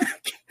the?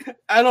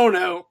 I don't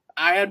know.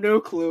 I have no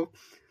clue.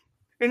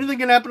 Anything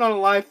can happen on a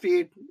live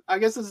feed. I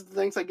guess this is the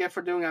things I get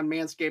for doing on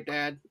Manscaped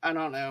ad. I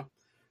don't know.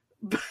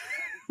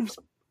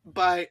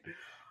 But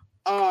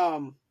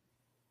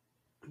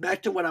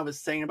back to what I was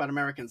saying about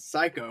American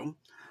Psycho.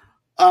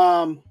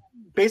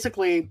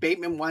 Basically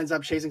Bateman winds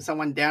up chasing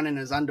someone down in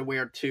his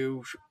underwear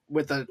too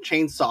with a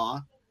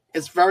chainsaw.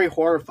 It's very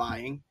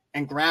horrifying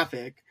and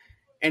graphic.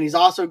 And he's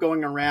also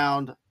going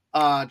around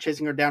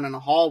chasing her down in a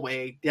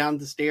hallway, down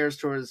the stairs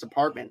to his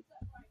apartment.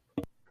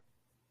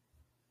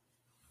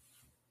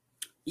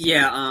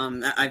 Yeah,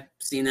 I've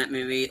seen that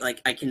movie.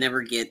 Like, I can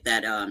never get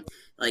that,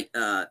 like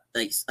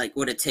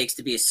what it takes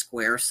to be a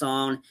square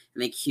song,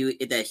 like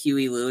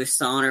Huey Lewis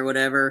song or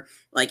whatever.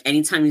 Like,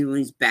 anytime when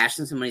he's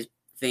bashing somebody's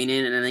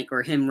fainting, and I think,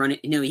 or him running,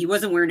 he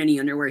wasn't wearing any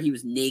underwear. He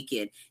was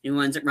naked. And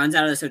runs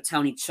out of this hotel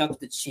and he chucks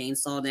the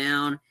chainsaw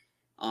down.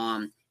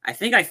 I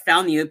think I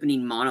found the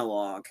opening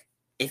monologue.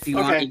 If you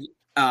Okay.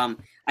 want,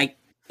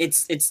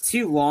 it's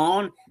too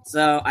long,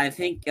 so I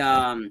think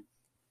I'll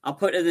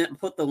put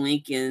the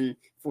link in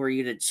for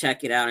you to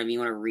check it out if you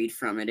want to read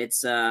from it.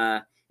 It's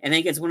I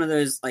think it's one of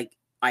those like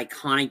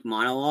iconic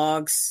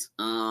monologues.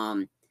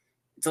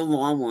 It's a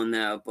long one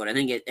though, but I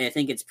think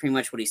it's pretty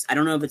much what he's. I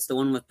don't know if it's the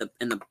one with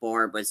in the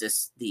bar, but it's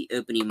just the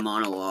opening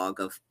monologue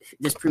of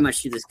just pretty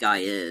much who this guy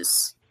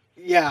is.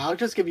 Yeah, I'll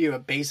just give you a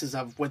basis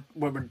of what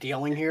we're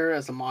dealing here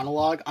as a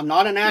monologue. I'm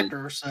not an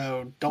actor,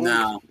 so don't.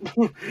 No.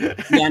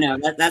 Yeah, no,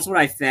 that's what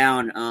I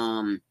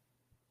found.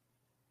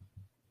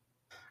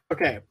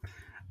 Okay.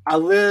 I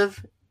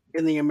live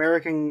in the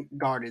American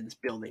Gardens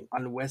building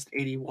on West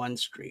 81st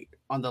Street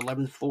on the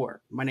 11th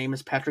floor. My name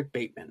is Patrick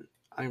Bateman.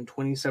 I am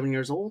 27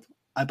 years old.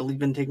 I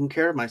believe in taking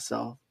care of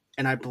myself,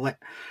 and I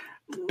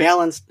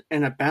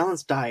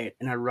balanced diet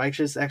and a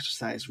righteous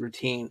exercise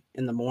routine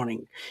in the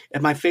morning.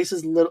 If my face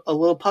is a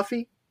little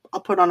puffy,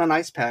 I'll put on an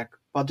ice pack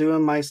while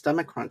doing my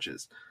stomach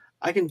crunches.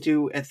 I can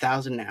do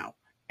 1,000 now,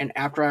 and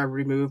after I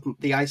remove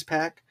the ice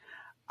pack,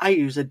 I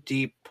use a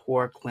deep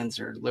pore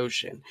cleanser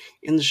lotion.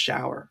 In the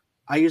shower,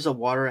 I use a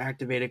water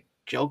activated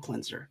gel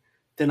cleanser,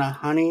 then a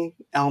honey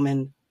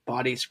almond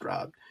body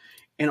scrub,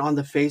 and on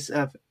the face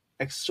of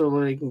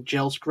exfoliating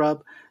gel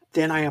scrub,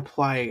 then I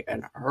apply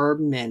an herb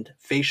mint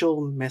facial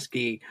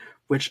mesky,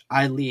 which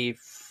I leave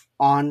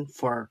on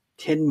for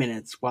 10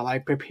 minutes while I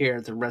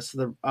prepare the rest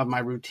of my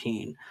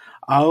routine.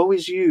 I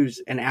always use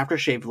an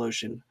aftershave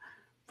lotion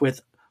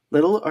with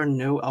little or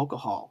no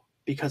alcohol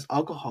because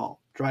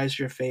alcohol dries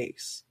your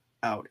face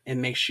out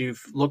and makes you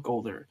look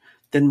older.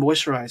 Then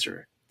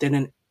moisturizer, then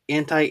an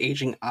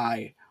anti-aging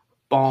eye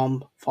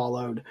balm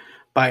followed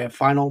by a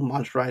final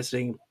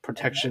moisturizing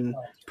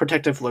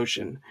protective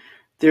lotion.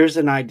 There's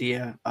an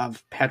idea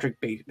of Patrick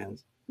Bateman.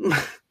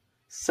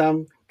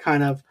 Some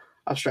kind of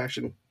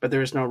abstraction, but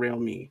there is no real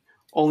me.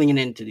 Only an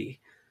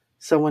entity.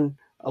 Someone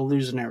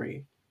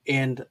illusionary.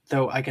 And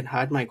though I can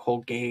hide my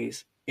cold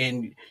gaze,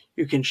 and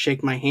you can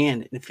shake my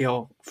hand and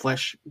feel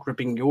flesh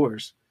gripping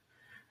yours,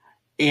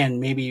 and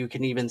maybe you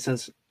can even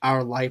sense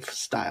our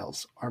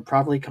lifestyles are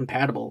probably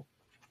compatible,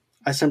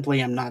 I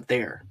simply am not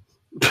there.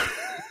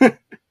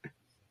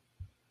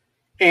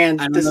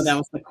 And I don't know if that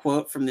was the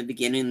quote from the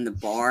beginning in the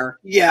bar.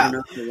 Yeah. I don't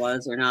know if it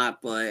was or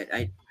not, but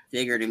I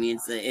figured. I mean,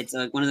 it's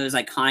one of those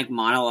iconic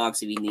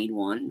monologues if you need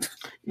one.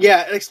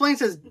 Yeah, it explains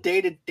his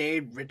day-to-day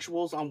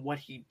rituals on what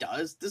he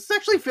does. This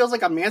actually feels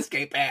like a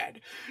Manscaped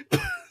ad.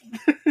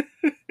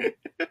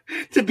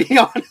 To be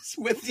honest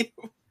with you.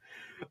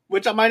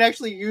 Which I might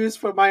actually use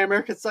for my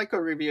American Psycho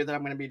review that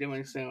I'm going to be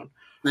doing soon.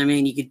 I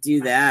mean, you could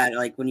do that,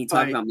 like when you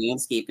talk about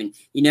manscaping.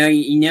 You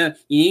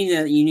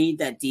need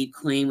that deep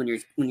clean when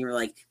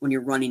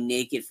you're running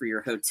naked for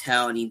your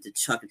hotel and you need to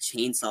chuck a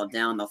chainsaw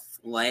down the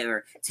way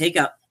or take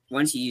out.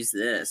 Once you use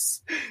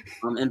this,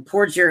 and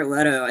poor Jared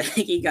Leto, I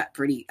think he got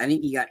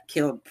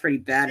killed pretty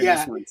bad in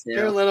this one too.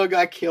 Jared Leto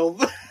got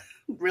killed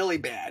really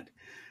bad,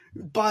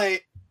 but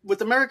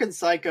with American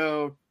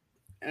Psycho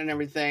and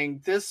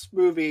everything, this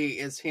movie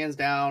is hands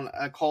down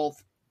a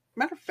cult.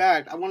 Matter of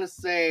fact, I want to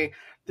say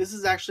this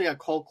is actually a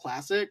cult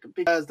classic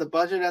because the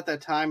budget at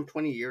that time,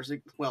 21 years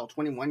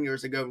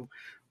ago,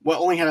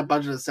 only had a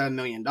budget of $7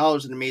 million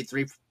and it made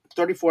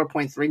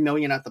 $34.3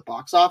 million at the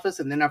box office.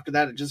 And then after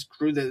that, it just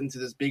grew into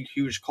this big,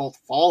 huge cult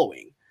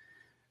following.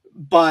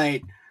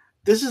 But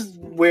this is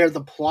where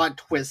the plot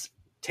twist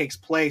takes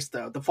place,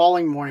 though. The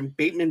following morning,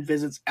 Bateman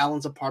visits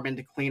Alan's apartment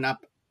to clean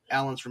up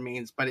Alan's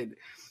remains, but it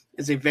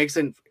is a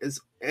vacant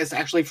is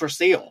actually for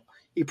sale.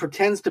 He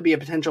pretends to be a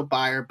potential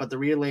buyer, but the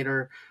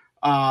realtor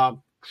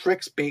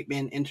tricks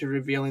Bateman into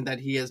revealing that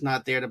he is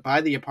not there to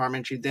buy the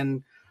apartment. She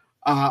then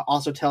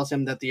Also tells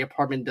him that the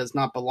apartment does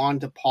not belong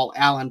to Paul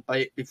Allen,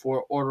 but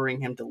before ordering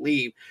him to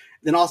leave.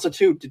 Then also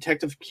too,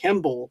 Detective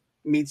Kimball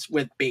meets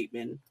with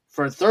Bateman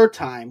for a third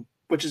time,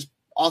 which is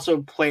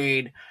also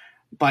played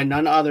by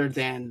none other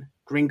than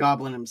Green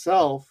Goblin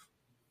himself,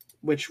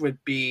 which would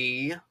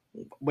be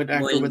what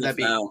actor William would that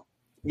be? Dafoe.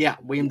 Yeah,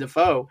 William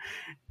Dafoe.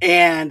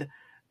 And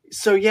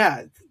so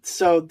yeah,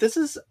 so this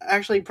is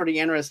actually pretty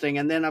interesting.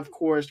 And then of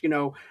course,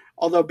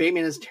 although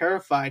Bateman is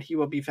terrified he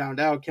will be found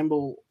out,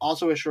 Kimball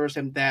also assures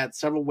him that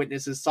several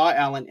witnesses saw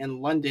Allen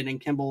in London, and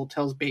Kimball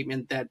tells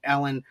Bateman that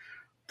Allen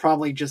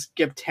probably just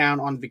skipped town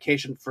on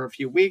vacation for a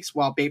few weeks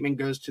while Bateman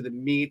goes to the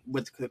meet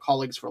with the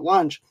colleagues for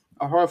lunch.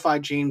 A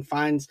horrified Jean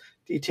finds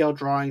detailed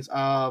drawings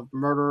of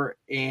murder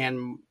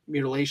and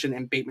mutilation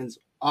in Bateman's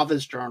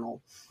office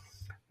journal.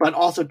 But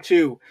also,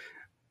 too,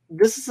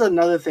 this is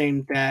another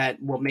thing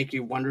that will make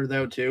you wonder,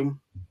 though, too,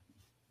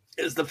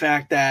 is the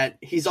fact that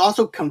he's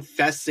also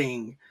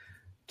confessing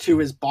to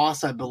his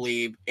boss, I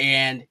believe,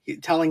 and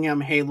telling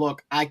him, "Hey,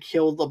 look, I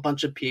killed a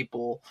bunch of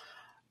people,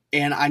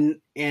 and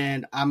I'm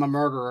a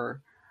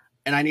murderer,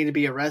 and I need to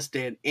be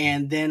arrested."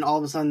 And then all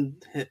of a sudden,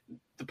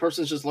 the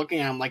person's just looking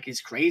at him like he's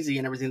crazy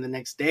and everything the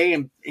next day,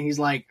 and he's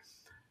like,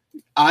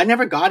 "I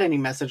never got any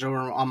message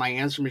on my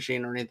answer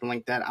machine or anything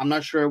like that. I'm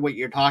not sure what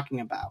you're talking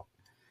about."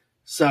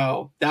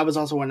 So that was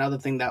also another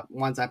thing that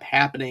winds up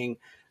happening.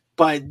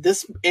 But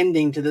this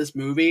ending to this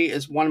movie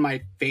is one of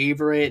my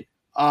favorite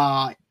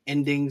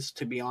endings,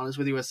 to be honest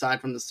with you,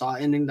 aside from the Saw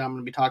ending that I'm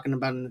going to be talking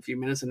about in a few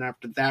minutes. And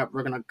after that,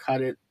 we're going to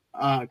cut it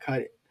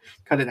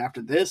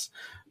after this.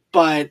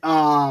 But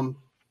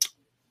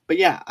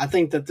yeah, I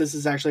think that this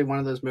is actually one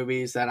of those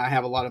movies that I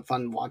have a lot of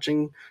fun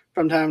watching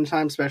from time to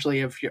time,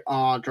 especially if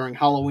you're during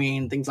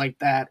Halloween, things like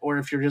that, or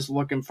if you're just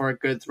looking for a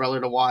good thriller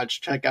to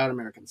watch, check out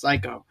American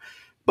Psycho.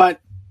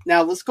 But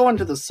now let's go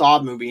into the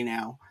Saw movie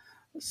now.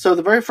 So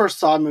the very first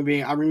Saw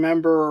movie, I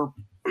remember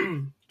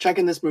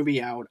checking this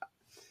movie out.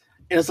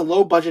 It is a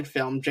low-budget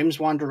film. James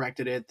Wan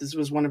directed it. This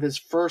was one of his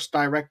first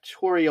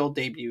directorial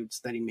debuts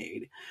that he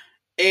made.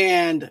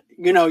 And,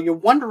 you're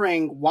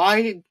wondering,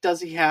 why does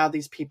he have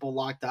these people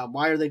locked up?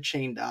 Why are they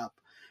chained up?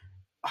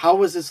 How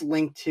was this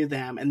linked to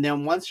them? And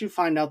then once you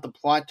find out the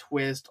plot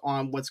twist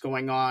on what's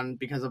going on,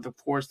 because of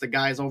course, the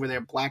guy's over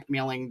there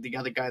blackmailing the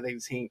other guy that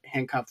he's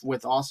handcuffed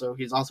with also.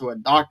 He's also a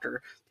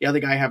doctor. The other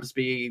guy happens to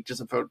be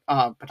just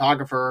a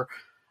photographer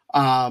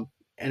and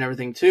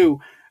everything too.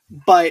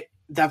 But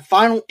that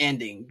final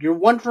ending, you're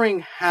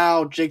wondering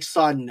how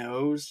Jigsaw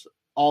knows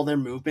all their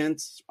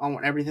movements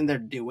on everything they're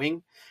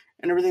doing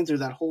and everything through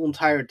that whole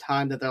entire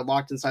time that they're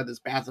locked inside this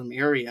bathroom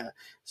area,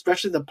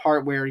 especially the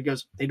part where he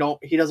goes, he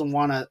doesn't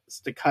want us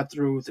to cut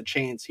through the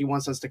chains. He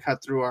wants us to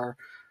cut through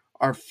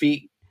our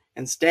feet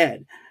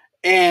instead.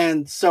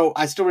 And so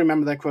I still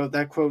remember that quote.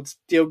 That quote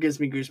still gives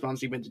me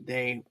goosebumps even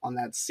today on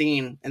that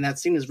scene. And that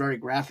scene is very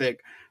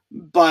graphic,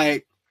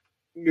 but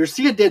you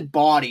see a dead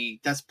body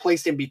that's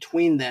placed in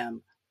between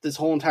them this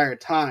whole entire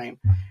time.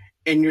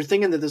 And you're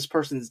thinking that this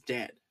person's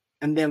dead.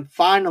 And then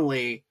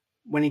finally,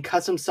 when he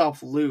cuts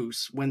himself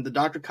loose, when the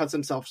doctor cuts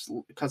himself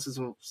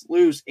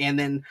loose and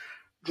then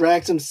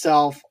drags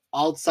himself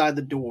outside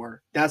the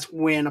door, that's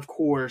when, of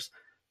course,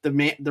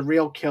 the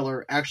real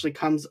killer actually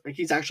comes.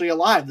 He's actually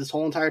alive this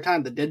whole entire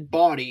time. The dead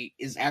body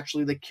is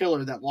actually the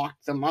killer that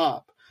locked them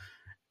up.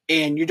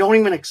 And you don't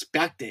even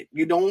expect it.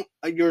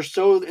 You're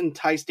so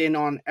enticed in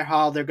on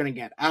how they're going to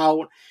get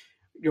out.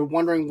 You're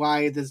wondering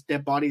why this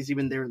dead body is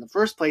even there in the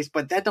first place,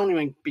 but that don't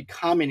even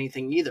become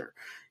anything either.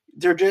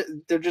 They're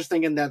just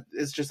thinking that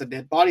it's just a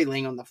dead body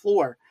laying on the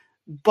floor.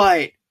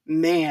 But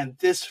man,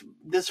 this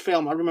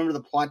film, I remember the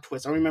plot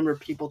twist. I remember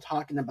people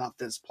talking about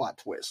this plot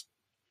twist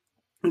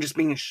and just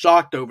being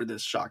shocked over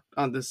this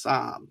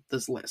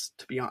list,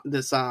 to be honest,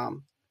 this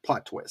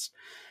plot twist.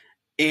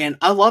 And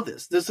I love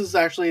this. This is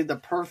actually the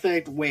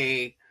perfect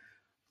way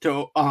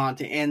to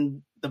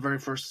end the very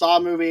first Saw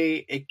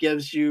movie. It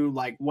gives you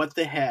like, what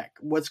the heck,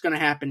 what's going to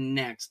happen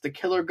next? The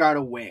killer got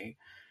away.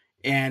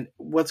 And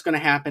what's going to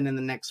happen in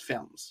the next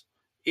films.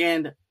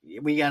 And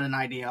we got an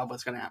idea of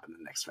what's going to happen in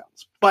the next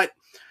films. But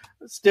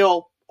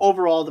still,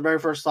 overall, the very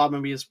first Saw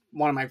movie is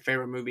one of my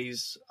favorite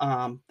movies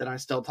that I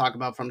still talk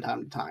about from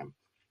time to time.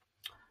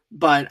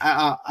 But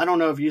I don't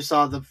know if you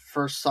saw the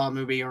first Saw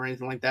movie or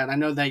anything like that. I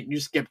know that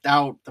you skipped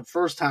out the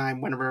first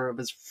time whenever it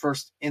was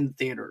first in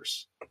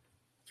theaters.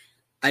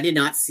 I did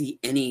not see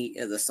any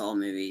of the Saw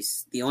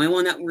movies. The only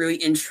one that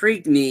really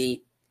intrigued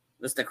me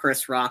was the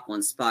Chris Rock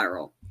one,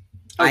 Spiral.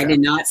 Okay. I did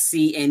not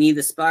see any of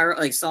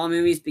the Saw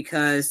movies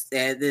because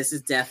this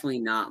is definitely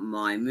not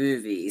my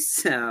movie.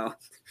 So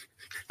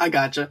I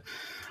gotcha.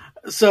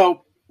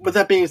 So with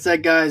that being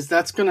said, guys,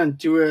 that's gonna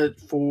do it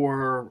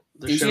for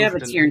the show. Did you have a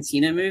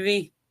Tarantino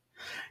movie?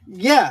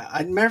 Yeah,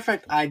 as a matter of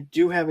fact, I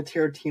do have a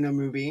Tarantino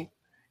movie,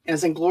 and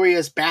it's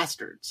Inglourious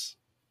Basterds.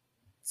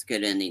 It's a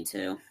good ending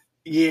too.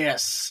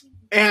 Yes,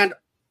 and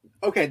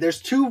okay,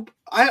 there's two.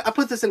 I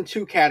put this in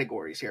two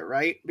categories here,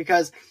 right?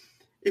 Because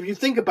if you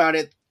think about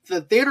it,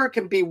 the theater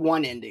can be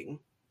one ending,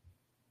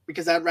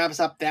 because that wraps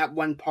up that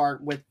one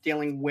part with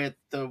dealing with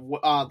the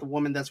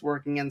woman that's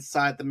working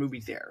inside the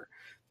movie theater.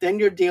 Then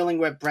you're dealing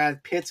with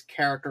Brad Pitt's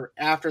character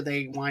after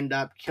they wind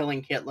up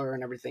killing Hitler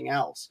and everything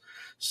else.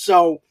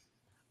 So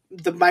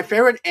my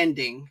favorite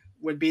ending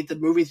would be the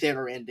movie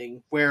theater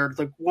ending, where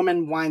the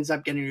woman winds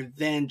up getting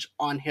revenge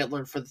on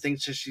Hitler for the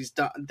things that she's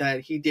done,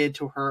 that he did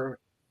to her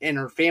and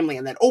her family.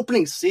 And that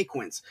opening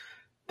sequence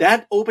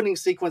at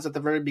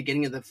the very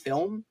beginning of the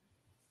film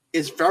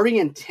is very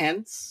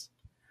intense.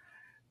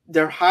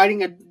 They're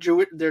hiding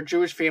their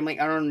Jewish family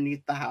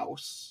underneath the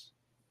house,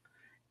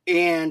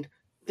 and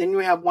then you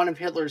have one of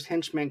Hitler's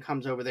henchmen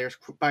comes over there,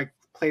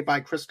 played by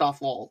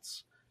Christoph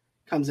Waltz,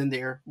 comes in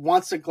there,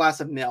 wants a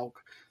glass of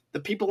milk. The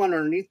people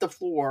underneath the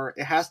floor,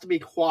 it has to be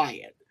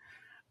quiet.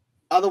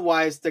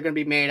 Otherwise, they're going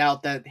to be made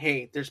out that,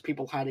 hey, there's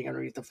people hiding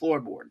underneath the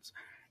floorboards.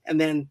 And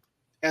then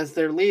as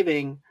they're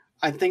leaving,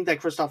 I think that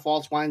Christoph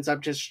Waltz winds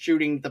up just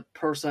shooting the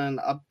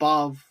person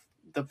above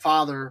the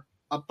father,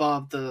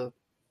 above the...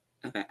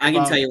 Okay, I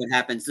can tell you what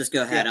happens. Just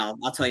go ahead. Yeah.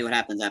 I'll tell you what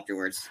happens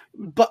afterwards.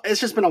 But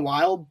it's just been a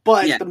while.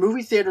 But the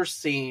movie theater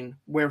scene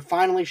where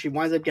finally she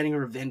winds up getting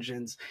her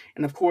vengeance,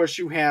 and of course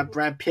you have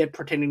Brad Pitt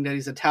pretending that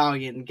he's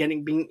Italian,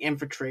 being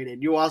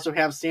infiltrated. You also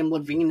have Sam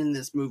Levine in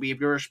this movie if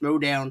you're a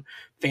Schmoedown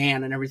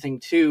fan and everything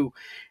too.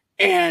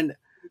 And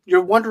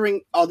you're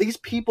wondering, are these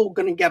people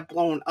going to get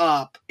blown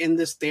up in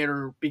this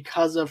theater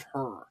because of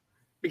her?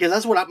 Because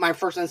that's what my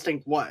first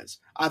instinct was.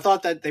 I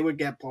thought that they would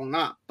get blown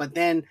up, but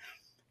then,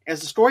 as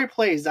the story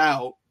plays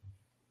out,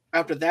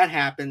 after that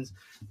happens,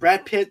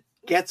 Brad Pitt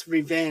gets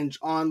revenge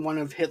on one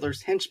of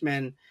Hitler's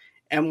henchmen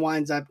and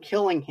winds up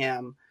killing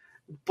him.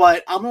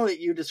 But I'm going to let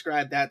you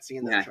describe that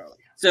scene there, Charlie.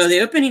 So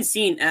the opening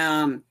scene,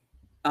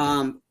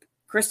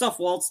 Christoph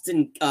Waltz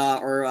didn't,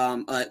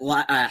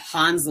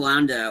 Hans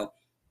Lando,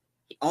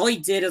 all he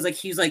did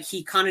is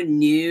he kind of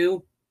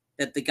knew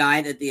that the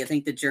guy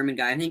the German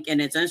guy, and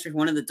it's actually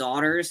one of the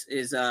daughters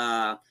is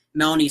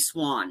Melanie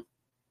Swan.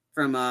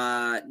 From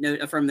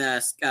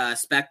the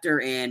Spectre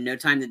and No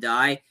Time to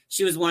Die.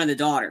 She was one of the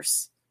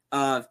daughters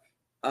of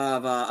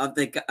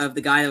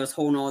the guy that was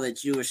holding all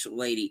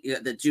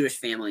the Jewish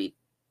family.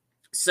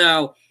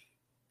 So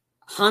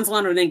Hans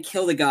Lando didn't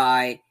kill the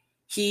guy.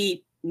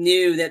 He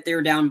knew that they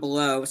were down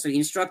below, so he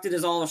instructed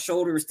all the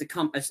soldiers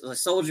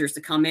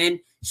to come in,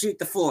 shoot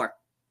the floor.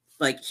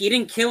 Like, he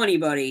didn't kill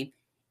anybody,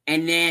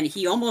 and then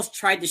he almost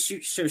tried to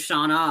shoot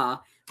Shoshana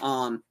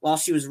while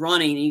she was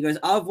running, and he goes,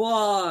 au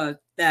revoir,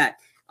 that.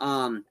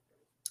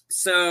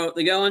 So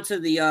they go into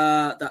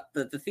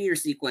the theater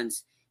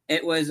sequence.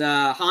 It was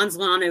Hans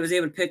Landa was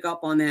able to pick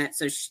up on that,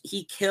 so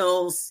he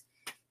kills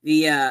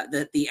the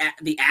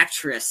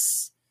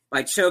actress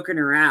by choking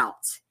her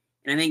out,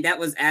 and I think that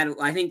was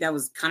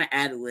kind of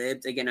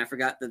ad-libbed. Again, I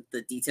forgot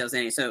the details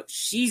anyway. So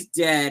she's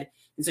dead,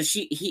 and so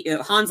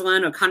Hans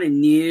Landa kind of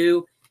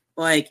knew,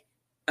 like,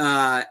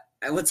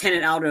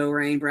 Lieutenant Aldo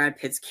Rain, Brad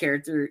Pitt's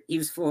character, he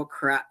was full of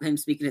crap, him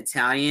speaking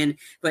Italian,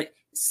 but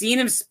seeing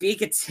him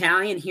speak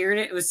Italian, hearing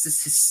it was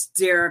just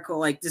hysterical,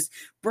 like just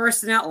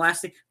bursting out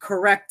laughing,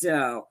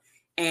 correcto.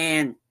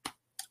 And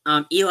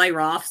Eli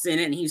Roth's in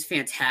it, and he was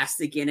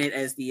fantastic in it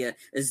as the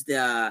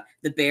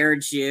Bear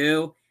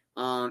Jew.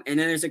 And then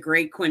there's a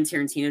great Quentin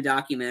Tarantino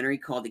documentary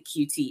called The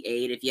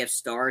QT8. If you have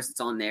Stars,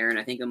 it's on there, and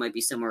I think it might be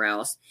somewhere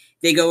else.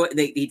 They talk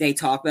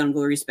about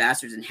Inglourious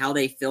Basterds and how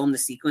they filmed the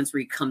sequence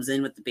where he comes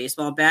in with the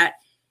baseball bat.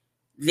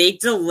 They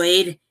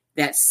delayed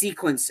that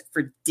sequence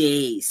for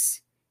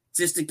days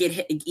just to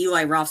get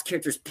Eli Roth's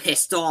characters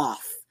pissed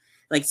off.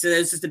 Like, so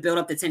this is to build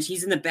up the tension.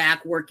 He's in the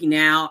back working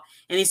out,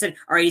 and they said,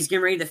 all right, he's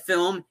getting ready to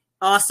film.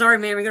 Oh, sorry,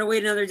 man, we're going to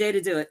wait another day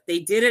to do it. They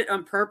did it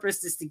on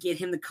purpose just to get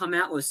him to come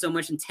out with so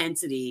much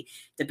intensity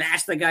to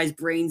bash the guy's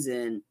brains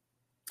in.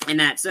 And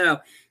that.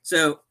 So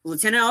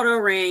Lieutenant Aldo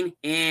Rain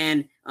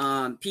and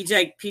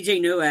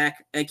PJ Nowak,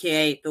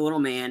 a.k.a. the little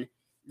man,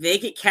 they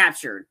get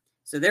captured.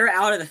 So they're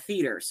out of the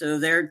theater. So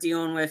they're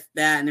dealing with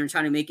that, and they're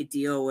trying to make a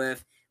deal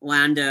with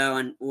Lando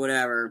and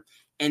whatever.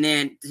 And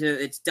then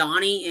it's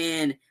Donnie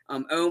and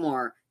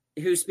Omar,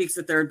 who speaks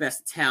the third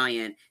best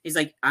Italian. He's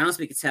like, I don't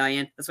speak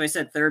Italian. That's why I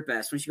said third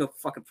best. Why don't you go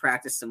fucking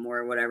practice some more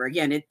or whatever?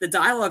 Again, the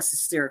dialogue's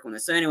hysterical in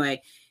this. So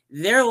anyway,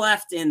 they're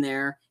left in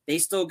there. They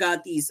still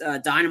got these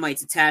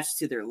dynamites attached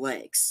to their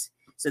legs.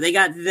 So they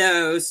got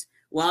those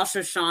while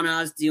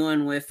Shoshana's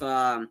dealing with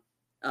Baron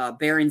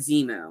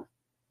Zemo.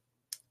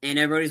 And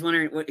everybody's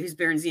wondering, who's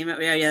Baron Zemo?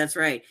 Yeah, that's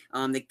right.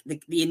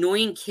 The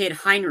annoying kid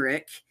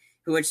Heinrich,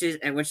 which is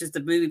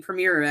the movie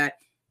premiere of that,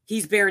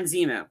 he's Baron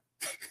Zemo.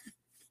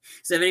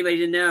 So if anybody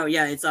didn't know,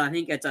 yeah, I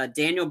think it's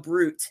Daniel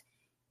Brute.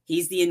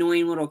 He's the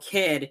annoying little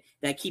kid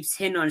that keeps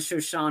hitting on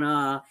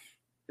Shoshana,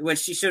 which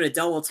she should have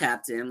double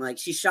tapped him. Like,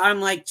 she shot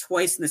him like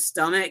twice in the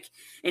stomach,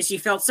 and she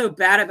felt so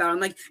bad about it. I'm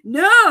like,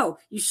 no,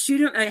 you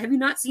shoot him. Have you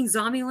not seen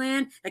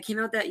Zombieland that came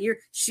out that year?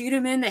 Shoot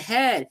him in the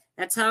head.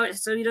 That's how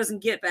so he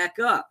doesn't get back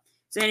up.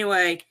 So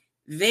anyway,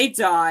 they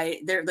die.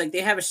 They're like,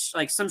 they have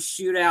some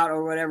shootout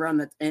or whatever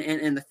on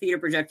in the theater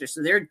projector.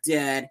 So they're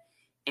dead.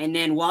 And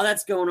then while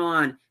that's going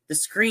on, the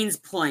screen's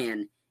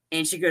playing,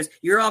 And she goes,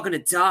 "You're all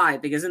gonna die,"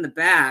 because in the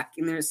back,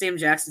 and there's Sam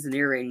Jackson's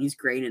narrating, he's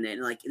great in it.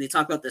 And they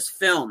talk about this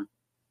film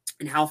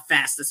and how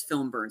fast this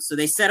film burns. So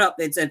they set up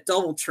it's a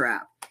double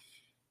trap.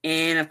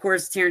 And of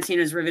course,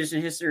 Tarantino's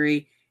revision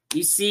history,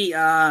 you see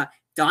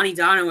Donnie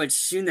Donowitz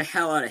shooting the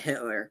hell out of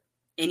Hitler.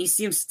 And you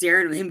see him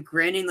staring at him,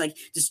 grinning,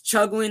 just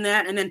chuggling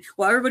that. And then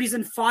while everybody's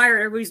on fire,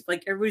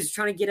 everybody's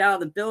trying to get out of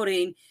the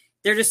building,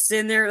 they're just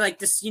sitting there,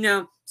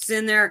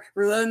 sitting there,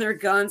 reloading their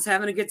guns,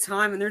 having a good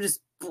time, and they're just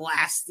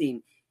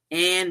blasting.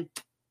 And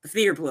the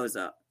theater blows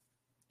up.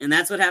 And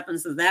that's what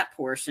happens to that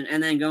portion.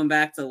 And then going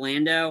back to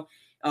Lando.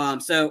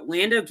 So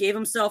Lando gave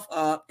himself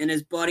up, and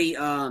his buddy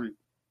and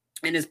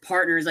his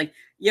partner is like,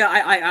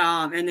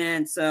 yeah, and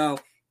then so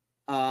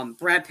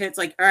Brad Pitt's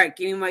like, all right,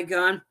 give me my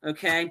gun.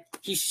 Okay.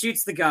 He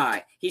shoots the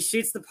guy. He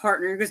shoots the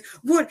partner. He goes,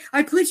 what?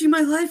 I pledged you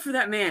my life for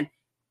that man.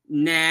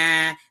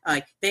 Nah.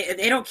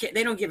 They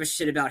don't give a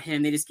shit about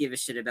him. They just give a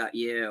shit about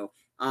you.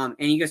 And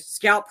he goes,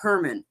 scalp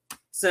Herman.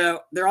 So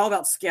they're all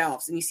about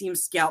scalps, and you see him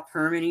scalp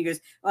Herman. And he goes,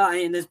 oh,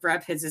 and this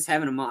Brad Pitt's just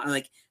having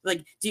a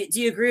do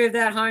you agree with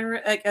that,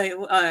 Heinrich? I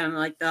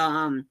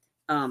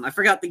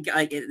forgot the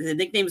guy. The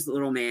nickname is the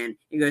Little Man.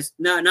 He goes,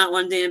 no, not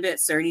one damn bit,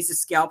 sir. He needs to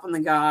scalp on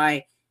the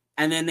guy,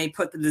 and then they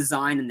put the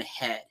design in the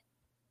head.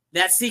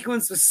 That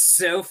sequence was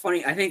so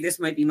funny. I think this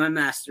might be my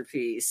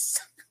masterpiece.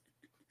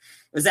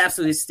 It was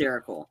absolutely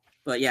hysterical.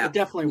 But yeah, it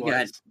definitely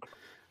was.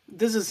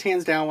 This is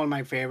hands down one of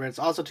my favorites.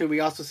 Also, too, we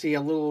also see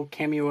a little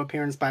cameo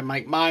appearance by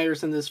Mike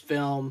Myers in this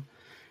film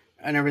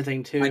and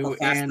everything, too. Michael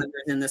Fassbender's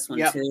in this one,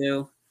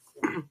 too.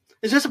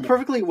 It's just a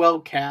perfectly well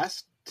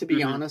cast, to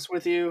be honest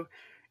with you.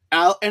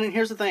 And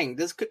here's the thing.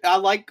 I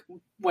like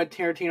what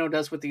Tarantino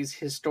does with these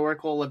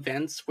historical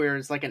events where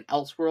it's like an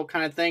Elseworld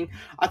kind of thing.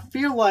 I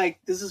feel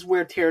like this is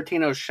where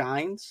Tarantino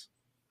shines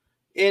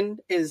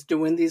is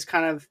doing these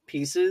kind of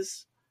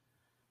pieces.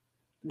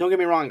 Don't get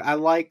me wrong, I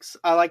like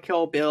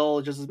Kill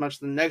Bill just as much as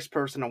the next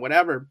person or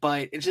whatever,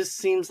 but it just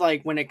seems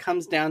like when it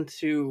comes down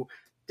to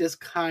this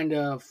kind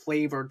of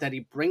flavor that he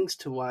brings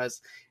to us,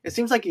 it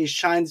seems like he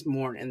shines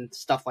more in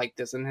stuff like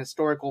this, in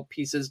historical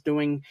pieces,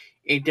 doing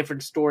a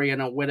different story in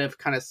a what if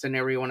kind of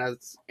scenario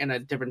in a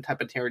different type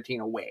of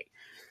Tarantino way.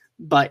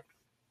 But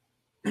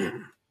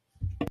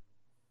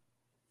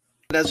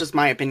that's just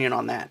my opinion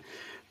on that.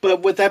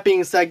 But with that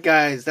being said,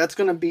 guys, that's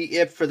going to be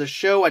it for the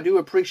show. I do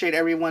appreciate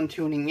everyone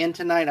tuning in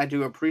tonight. I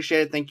do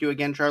appreciate it. Thank you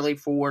again, Charlie,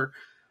 for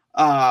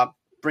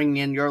bringing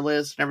in your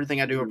list and everything.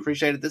 I do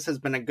appreciate it. This has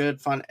been a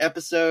good, fun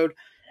episode,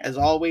 as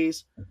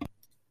always.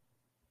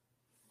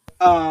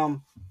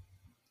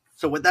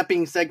 So with that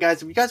being said,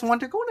 guys, if you guys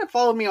want to, go ahead and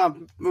follow me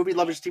on Movie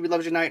Lovers TV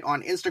Lovers Unite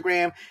on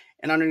Instagram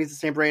and underneath the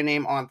same brand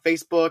name on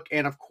Facebook.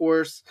 And of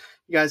course,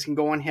 you guys can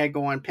go on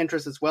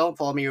Pinterest as well and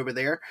follow me over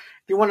there.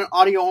 If you want an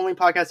audio-only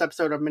podcast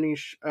episode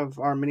of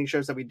our mini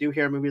shows that we do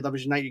here at Movie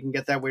Lovers Unite, you can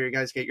get that where you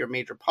guys get your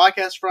major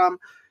podcasts from.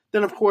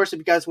 Then, of course, if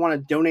you guys want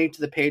to donate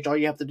to the page, all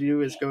you have to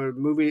do is go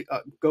to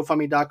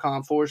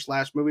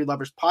GoFundMe.com/Movie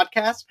Lovers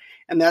Podcast,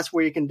 and that's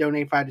where you can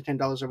donate $5 to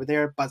 $10 over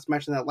there. But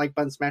smashing that like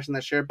button, smashing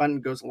that share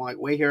button goes a long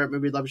way here at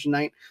Movie Lovers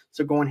Unite.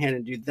 So go ahead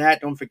and do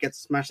that. Don't forget to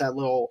smash that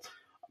little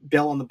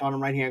bell on the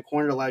bottom right-hand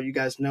corner to allow you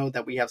guys know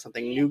that we have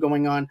something new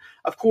going on.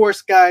 Of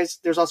course, guys,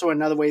 there's also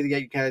another way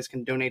that you guys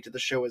can donate to the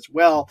show as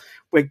well,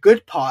 with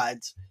Good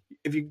Pods.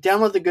 If you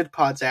download the Good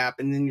Pods app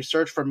and then you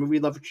search for Movie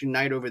Lovers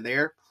Unite over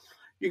there,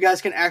 you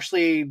guys can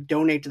actually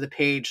donate to the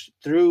page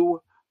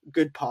through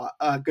Good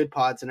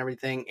Pods and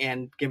everything,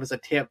 and give us a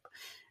tip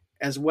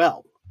as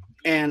well,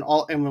 and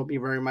will be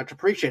very much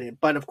appreciated.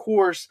 But of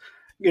course,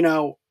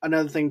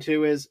 another thing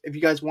too is if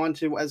you guys want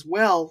to as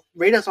well,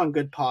 rate us on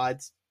Good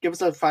Pods. Give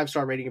us a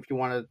 5-star rating if you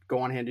want to go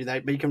on ahead and do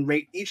that. But you can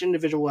rate each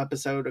individual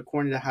episode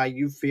according to how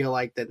you feel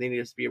like that they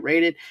need to be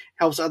rated.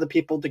 Helps other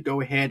people to go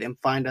ahead and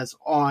find us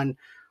on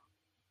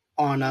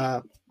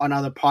other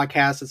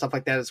podcasts and stuff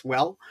like that as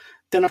well.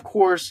 Then, of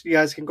course, you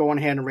guys can go on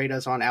ahead and rate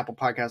us on Apple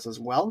Podcasts as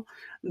well.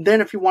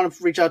 Then, if you want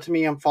to reach out to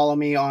me and follow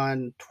me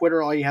on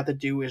Twitter, all you have to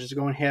do is just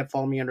go ahead and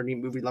follow me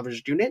underneath Movie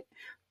Lovers Unit.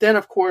 Then,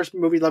 of course,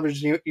 Movie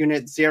Lovers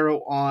Unit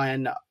 0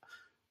 on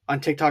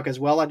TikTok as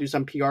well. I do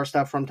some PR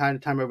stuff from time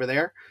to time over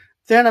there.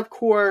 Then, of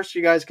course,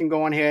 you guys can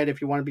go on ahead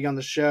if you want to be on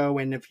the show,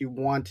 and if you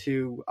want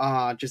to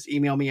just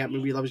email me at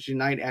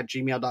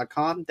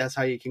movieloversunite@gmail.com. That's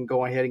how you can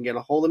go ahead and get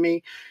a hold of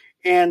me.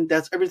 And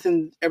that's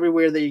everything,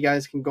 everywhere that you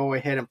guys can go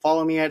ahead and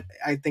follow me at.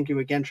 I thank you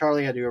again,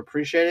 Charlie. I do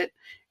appreciate it.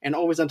 And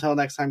always until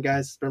next time,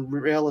 guys, it's been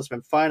real. It's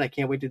been fun. I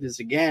can't wait to do this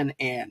again.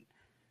 And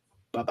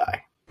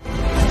bye-bye.